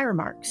extend my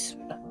remarks.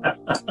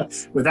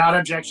 Without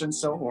objection,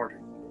 so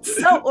ordered.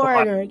 So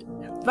ordered.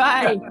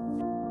 Bye.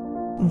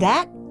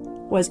 That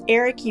was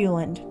Eric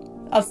Ueland,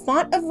 a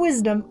font of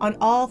wisdom on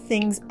all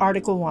things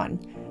Article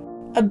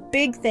 1. A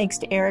big thanks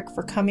to Eric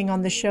for coming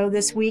on the show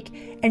this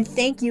week, and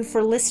thank you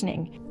for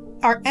listening.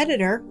 Our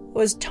editor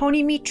was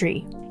Tony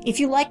Mitri. If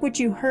you like what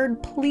you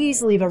heard,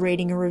 please leave a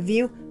rating and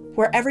review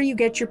wherever you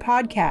get your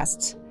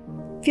podcasts.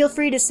 Feel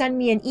free to send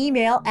me an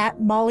email at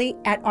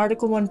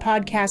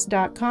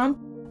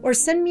molly@article1podcast.com or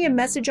send me a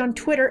message on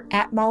Twitter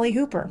at Molly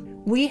Hooper.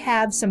 We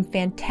have some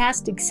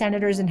fantastic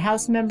senators and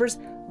House members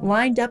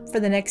lined up for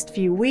the next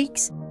few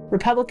weeks,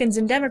 Republicans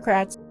and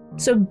Democrats,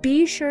 so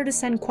be sure to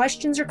send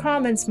questions or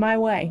comments my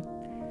way.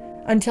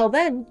 Until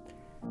then,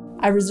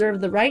 I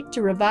reserve the right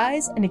to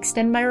revise and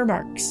extend my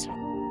remarks.